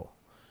Sincero.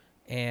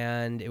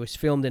 And it was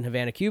filmed in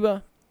Havana,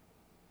 Cuba.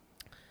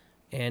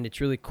 And it's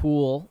really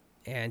cool.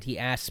 And he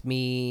asked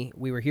me,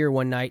 we were here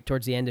one night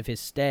towards the end of his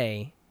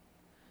stay,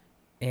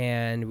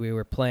 and we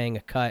were playing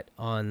a cut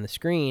on the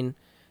screen,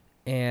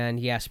 and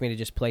he asked me to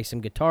just play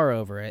some guitar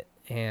over it.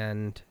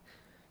 And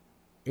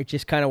it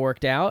just kind of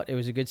worked out. It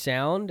was a good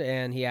sound,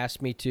 and he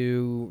asked me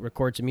to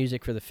record some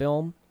music for the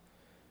film.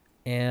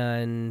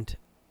 And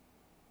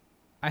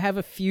I have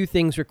a few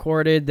things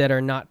recorded that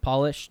are not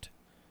polished.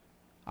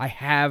 I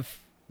have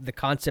the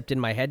concept in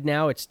my head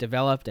now. It's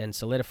developed and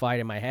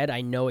solidified in my head.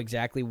 I know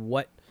exactly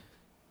what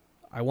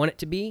I want it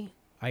to be.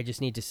 I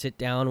just need to sit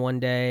down one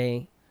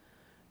day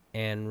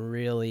and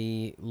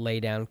really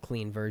lay down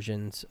clean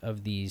versions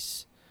of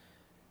these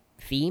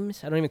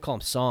themes. I don't even call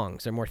them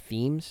songs. They're more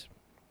themes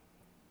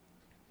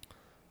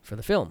for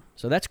the film.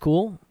 So that's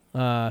cool.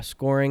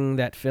 Scoring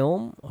that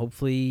film.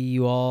 Hopefully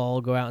you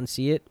all go out and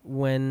see it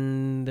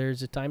when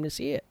there's a time to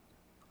see it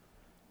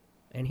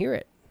and hear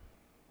it.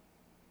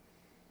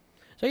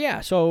 So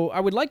yeah, so I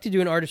would like to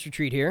do an artist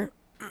retreat here.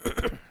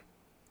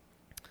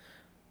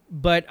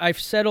 But I've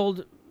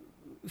settled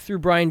through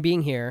Brian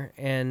being here,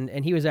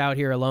 and he was out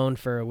here alone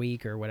for a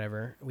week or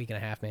whatever, a week and a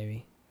half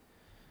maybe.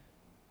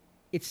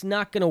 It's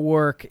not going to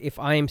work if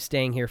I'm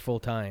staying here full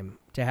time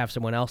to have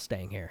someone else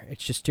staying here.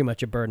 It's just too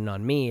much a burden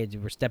on me.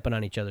 We're stepping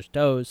on each other's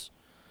toes.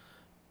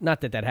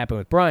 Not that happened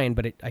with Brian,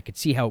 but I could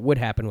see how it would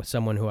happen with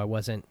someone who I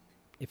wasn't,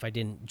 if I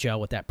didn't gel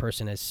with that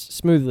person as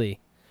smoothly,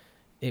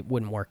 it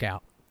wouldn't work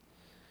out.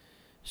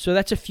 So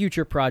that's a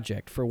future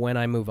project for when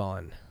I move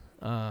on.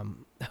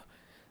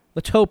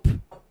 Let's hope,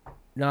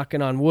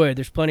 knocking on wood,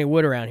 there's plenty of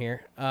wood around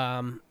here.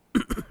 I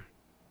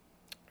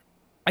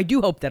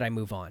do hope that I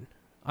move on.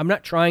 I'm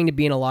not trying to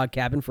be in a log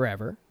cabin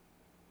forever.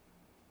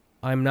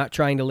 I'm not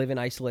trying to live in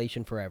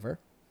isolation forever.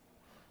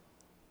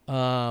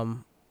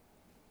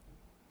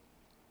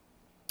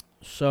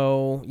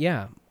 So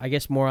yeah, I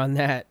guess more on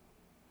that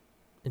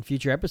in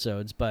future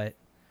episodes, but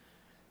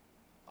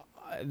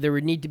there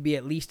would need to be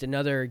at least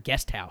another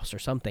guest house or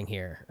something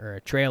here, or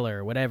a trailer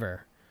or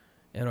whatever,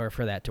 in order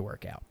for that to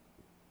work out.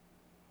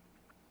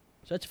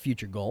 So that's a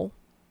future goal.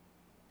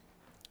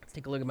 Let's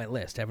take a look at my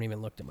list. I haven't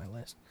even looked at my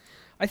list.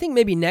 I think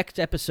maybe next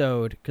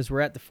episode, because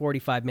we're at the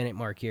 45-minute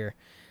mark here,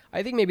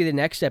 I think maybe the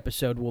next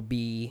episode will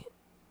be,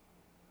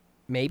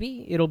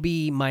 it'll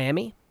be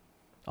Miami.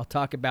 I'll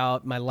talk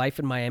about my life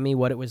in Miami,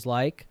 what it was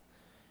like,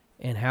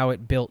 and how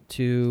it built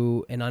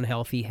to an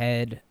unhealthy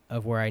head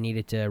of where I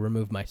needed to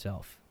remove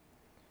myself.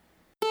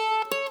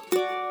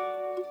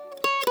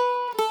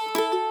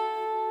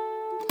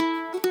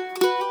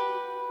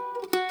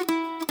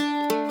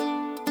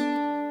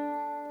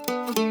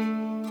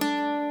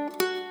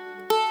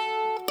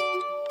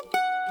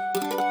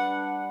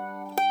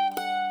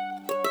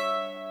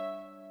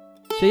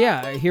 So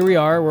yeah, here we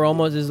are. We're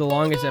almost, this is the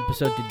longest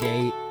episode to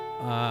date,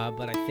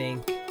 but I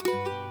think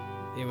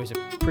it was a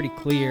pretty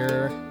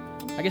clear,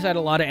 I guess I had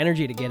a lot of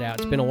energy to get out.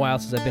 It's been a while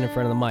since I've been in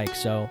front of the mic,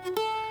 so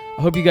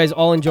I hope you guys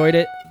all enjoyed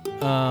it.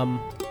 I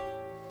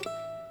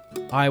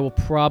will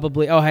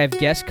probably, I have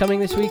guests coming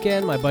this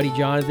weekend. My buddy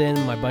Jonathan,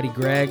 my buddy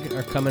Greg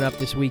are coming up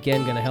this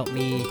weekend, going to help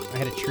me. I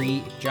had a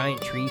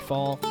giant tree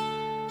fall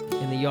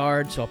in the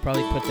yard, so I'll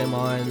probably put them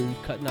on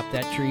cutting up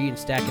that tree and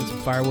stacking some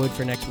firewood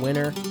for next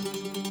winter.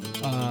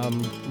 I'm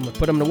going to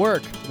put them to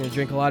work. I'm going to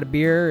drink a lot of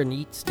beer and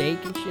eat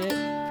steak and shit.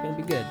 It's going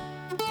to be good.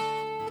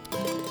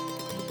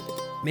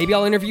 Maybe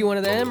I'll interview one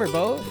of them or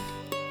both.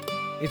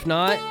 If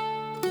not,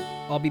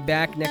 I'll be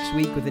back next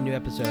week with a new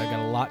episode. I got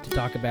a lot to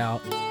talk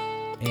about,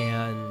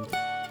 and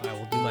I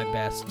will do my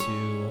best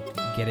to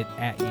get it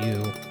at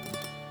you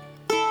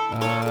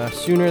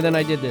sooner than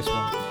I did this one.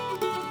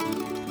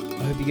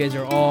 I hope you guys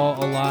are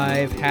all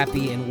alive,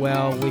 happy, and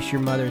well. Wish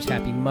your mothers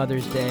happy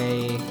Mother's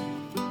Day.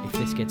 If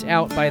this gets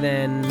out by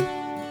then,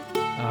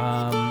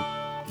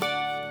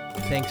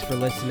 thanks for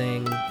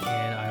listening,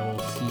 and I will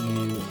see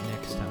you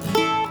next time.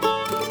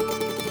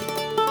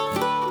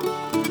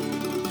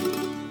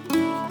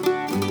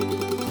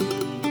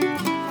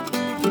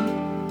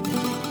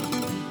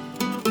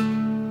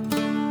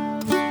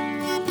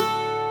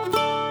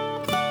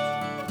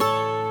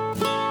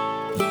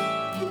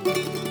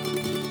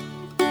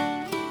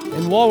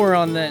 And while we're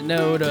on that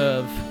note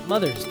of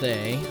Mother's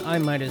Day, I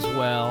might as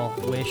well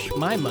wish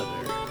my mother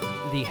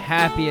the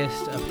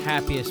happiest of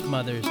happiest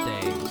Mother's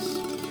Days.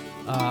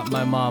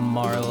 My mom,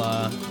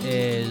 Marla,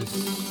 is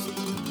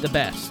the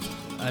best.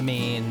 I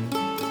mean,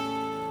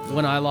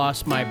 when I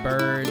lost my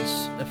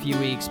birds a few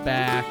weeks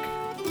back,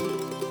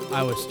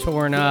 I was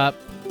torn up,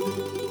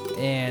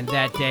 and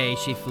that day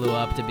she flew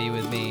up to be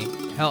with me,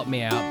 helped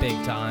me out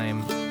big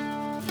time,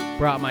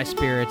 brought my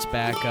spirits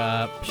back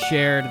up,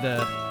 shared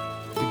the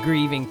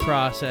grieving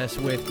process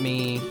with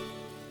me,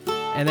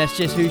 and that's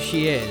just who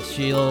she is.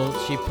 She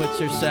puts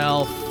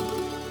herself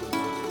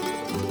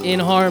in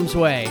harm's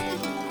way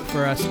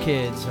for us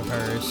kids of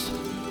hers,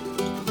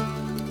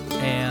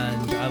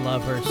 and I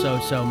love her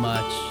so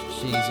much.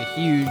 She's a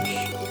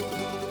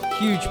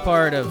huge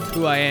part of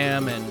who I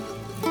am and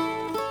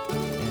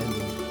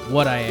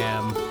what I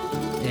am.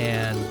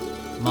 And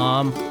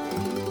Mom,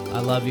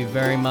 I love you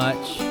very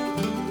much.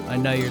 I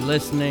know you're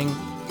listening,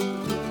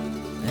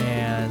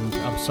 and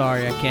I'm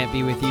sorry I can't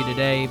be with you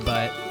today,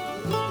 but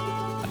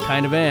I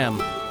kind of am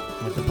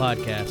with the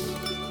podcast.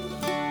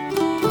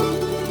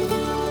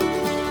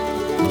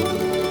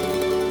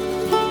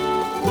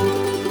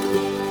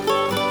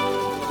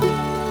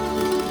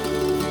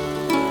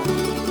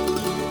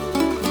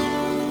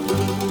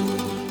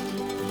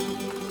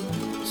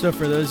 So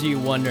for those of you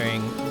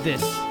wondering,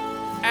 this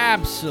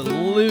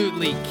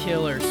absolutely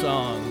killer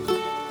song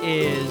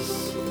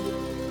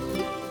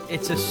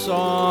it's a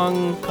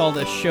song called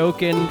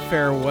Ashokan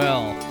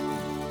Farewell,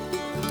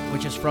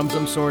 which is from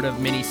some sort of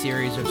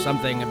mini-series or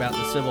something about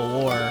the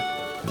Civil War.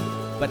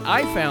 But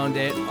I found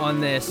it on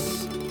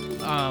this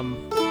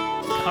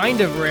kind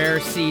of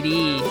rare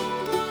CD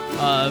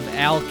of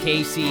Al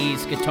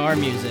Casey's guitar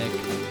music.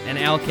 And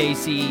Al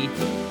Casey,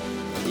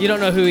 you don't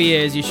know who he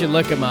is, you should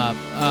look him up.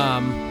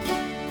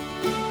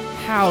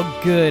 How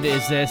good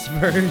is this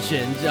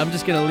version? I'm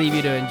just going to leave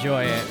you to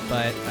enjoy it,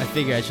 but I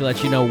figure I should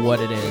let you know what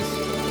it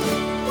is.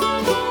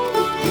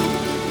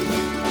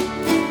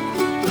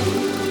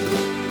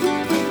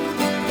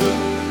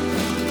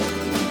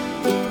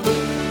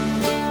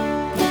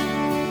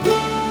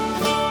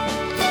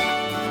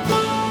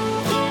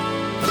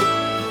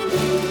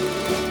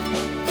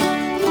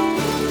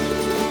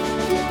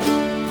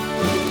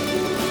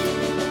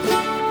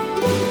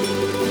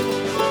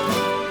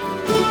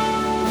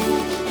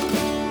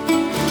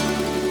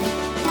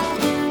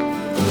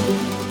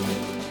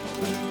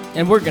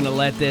 And we're going to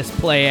let this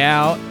play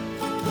out.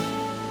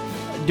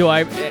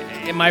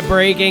 Am I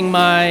breaking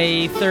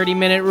my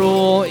 30-minute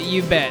rule?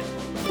 You bet.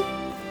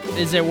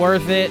 Is it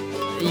worth it?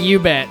 You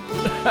bet.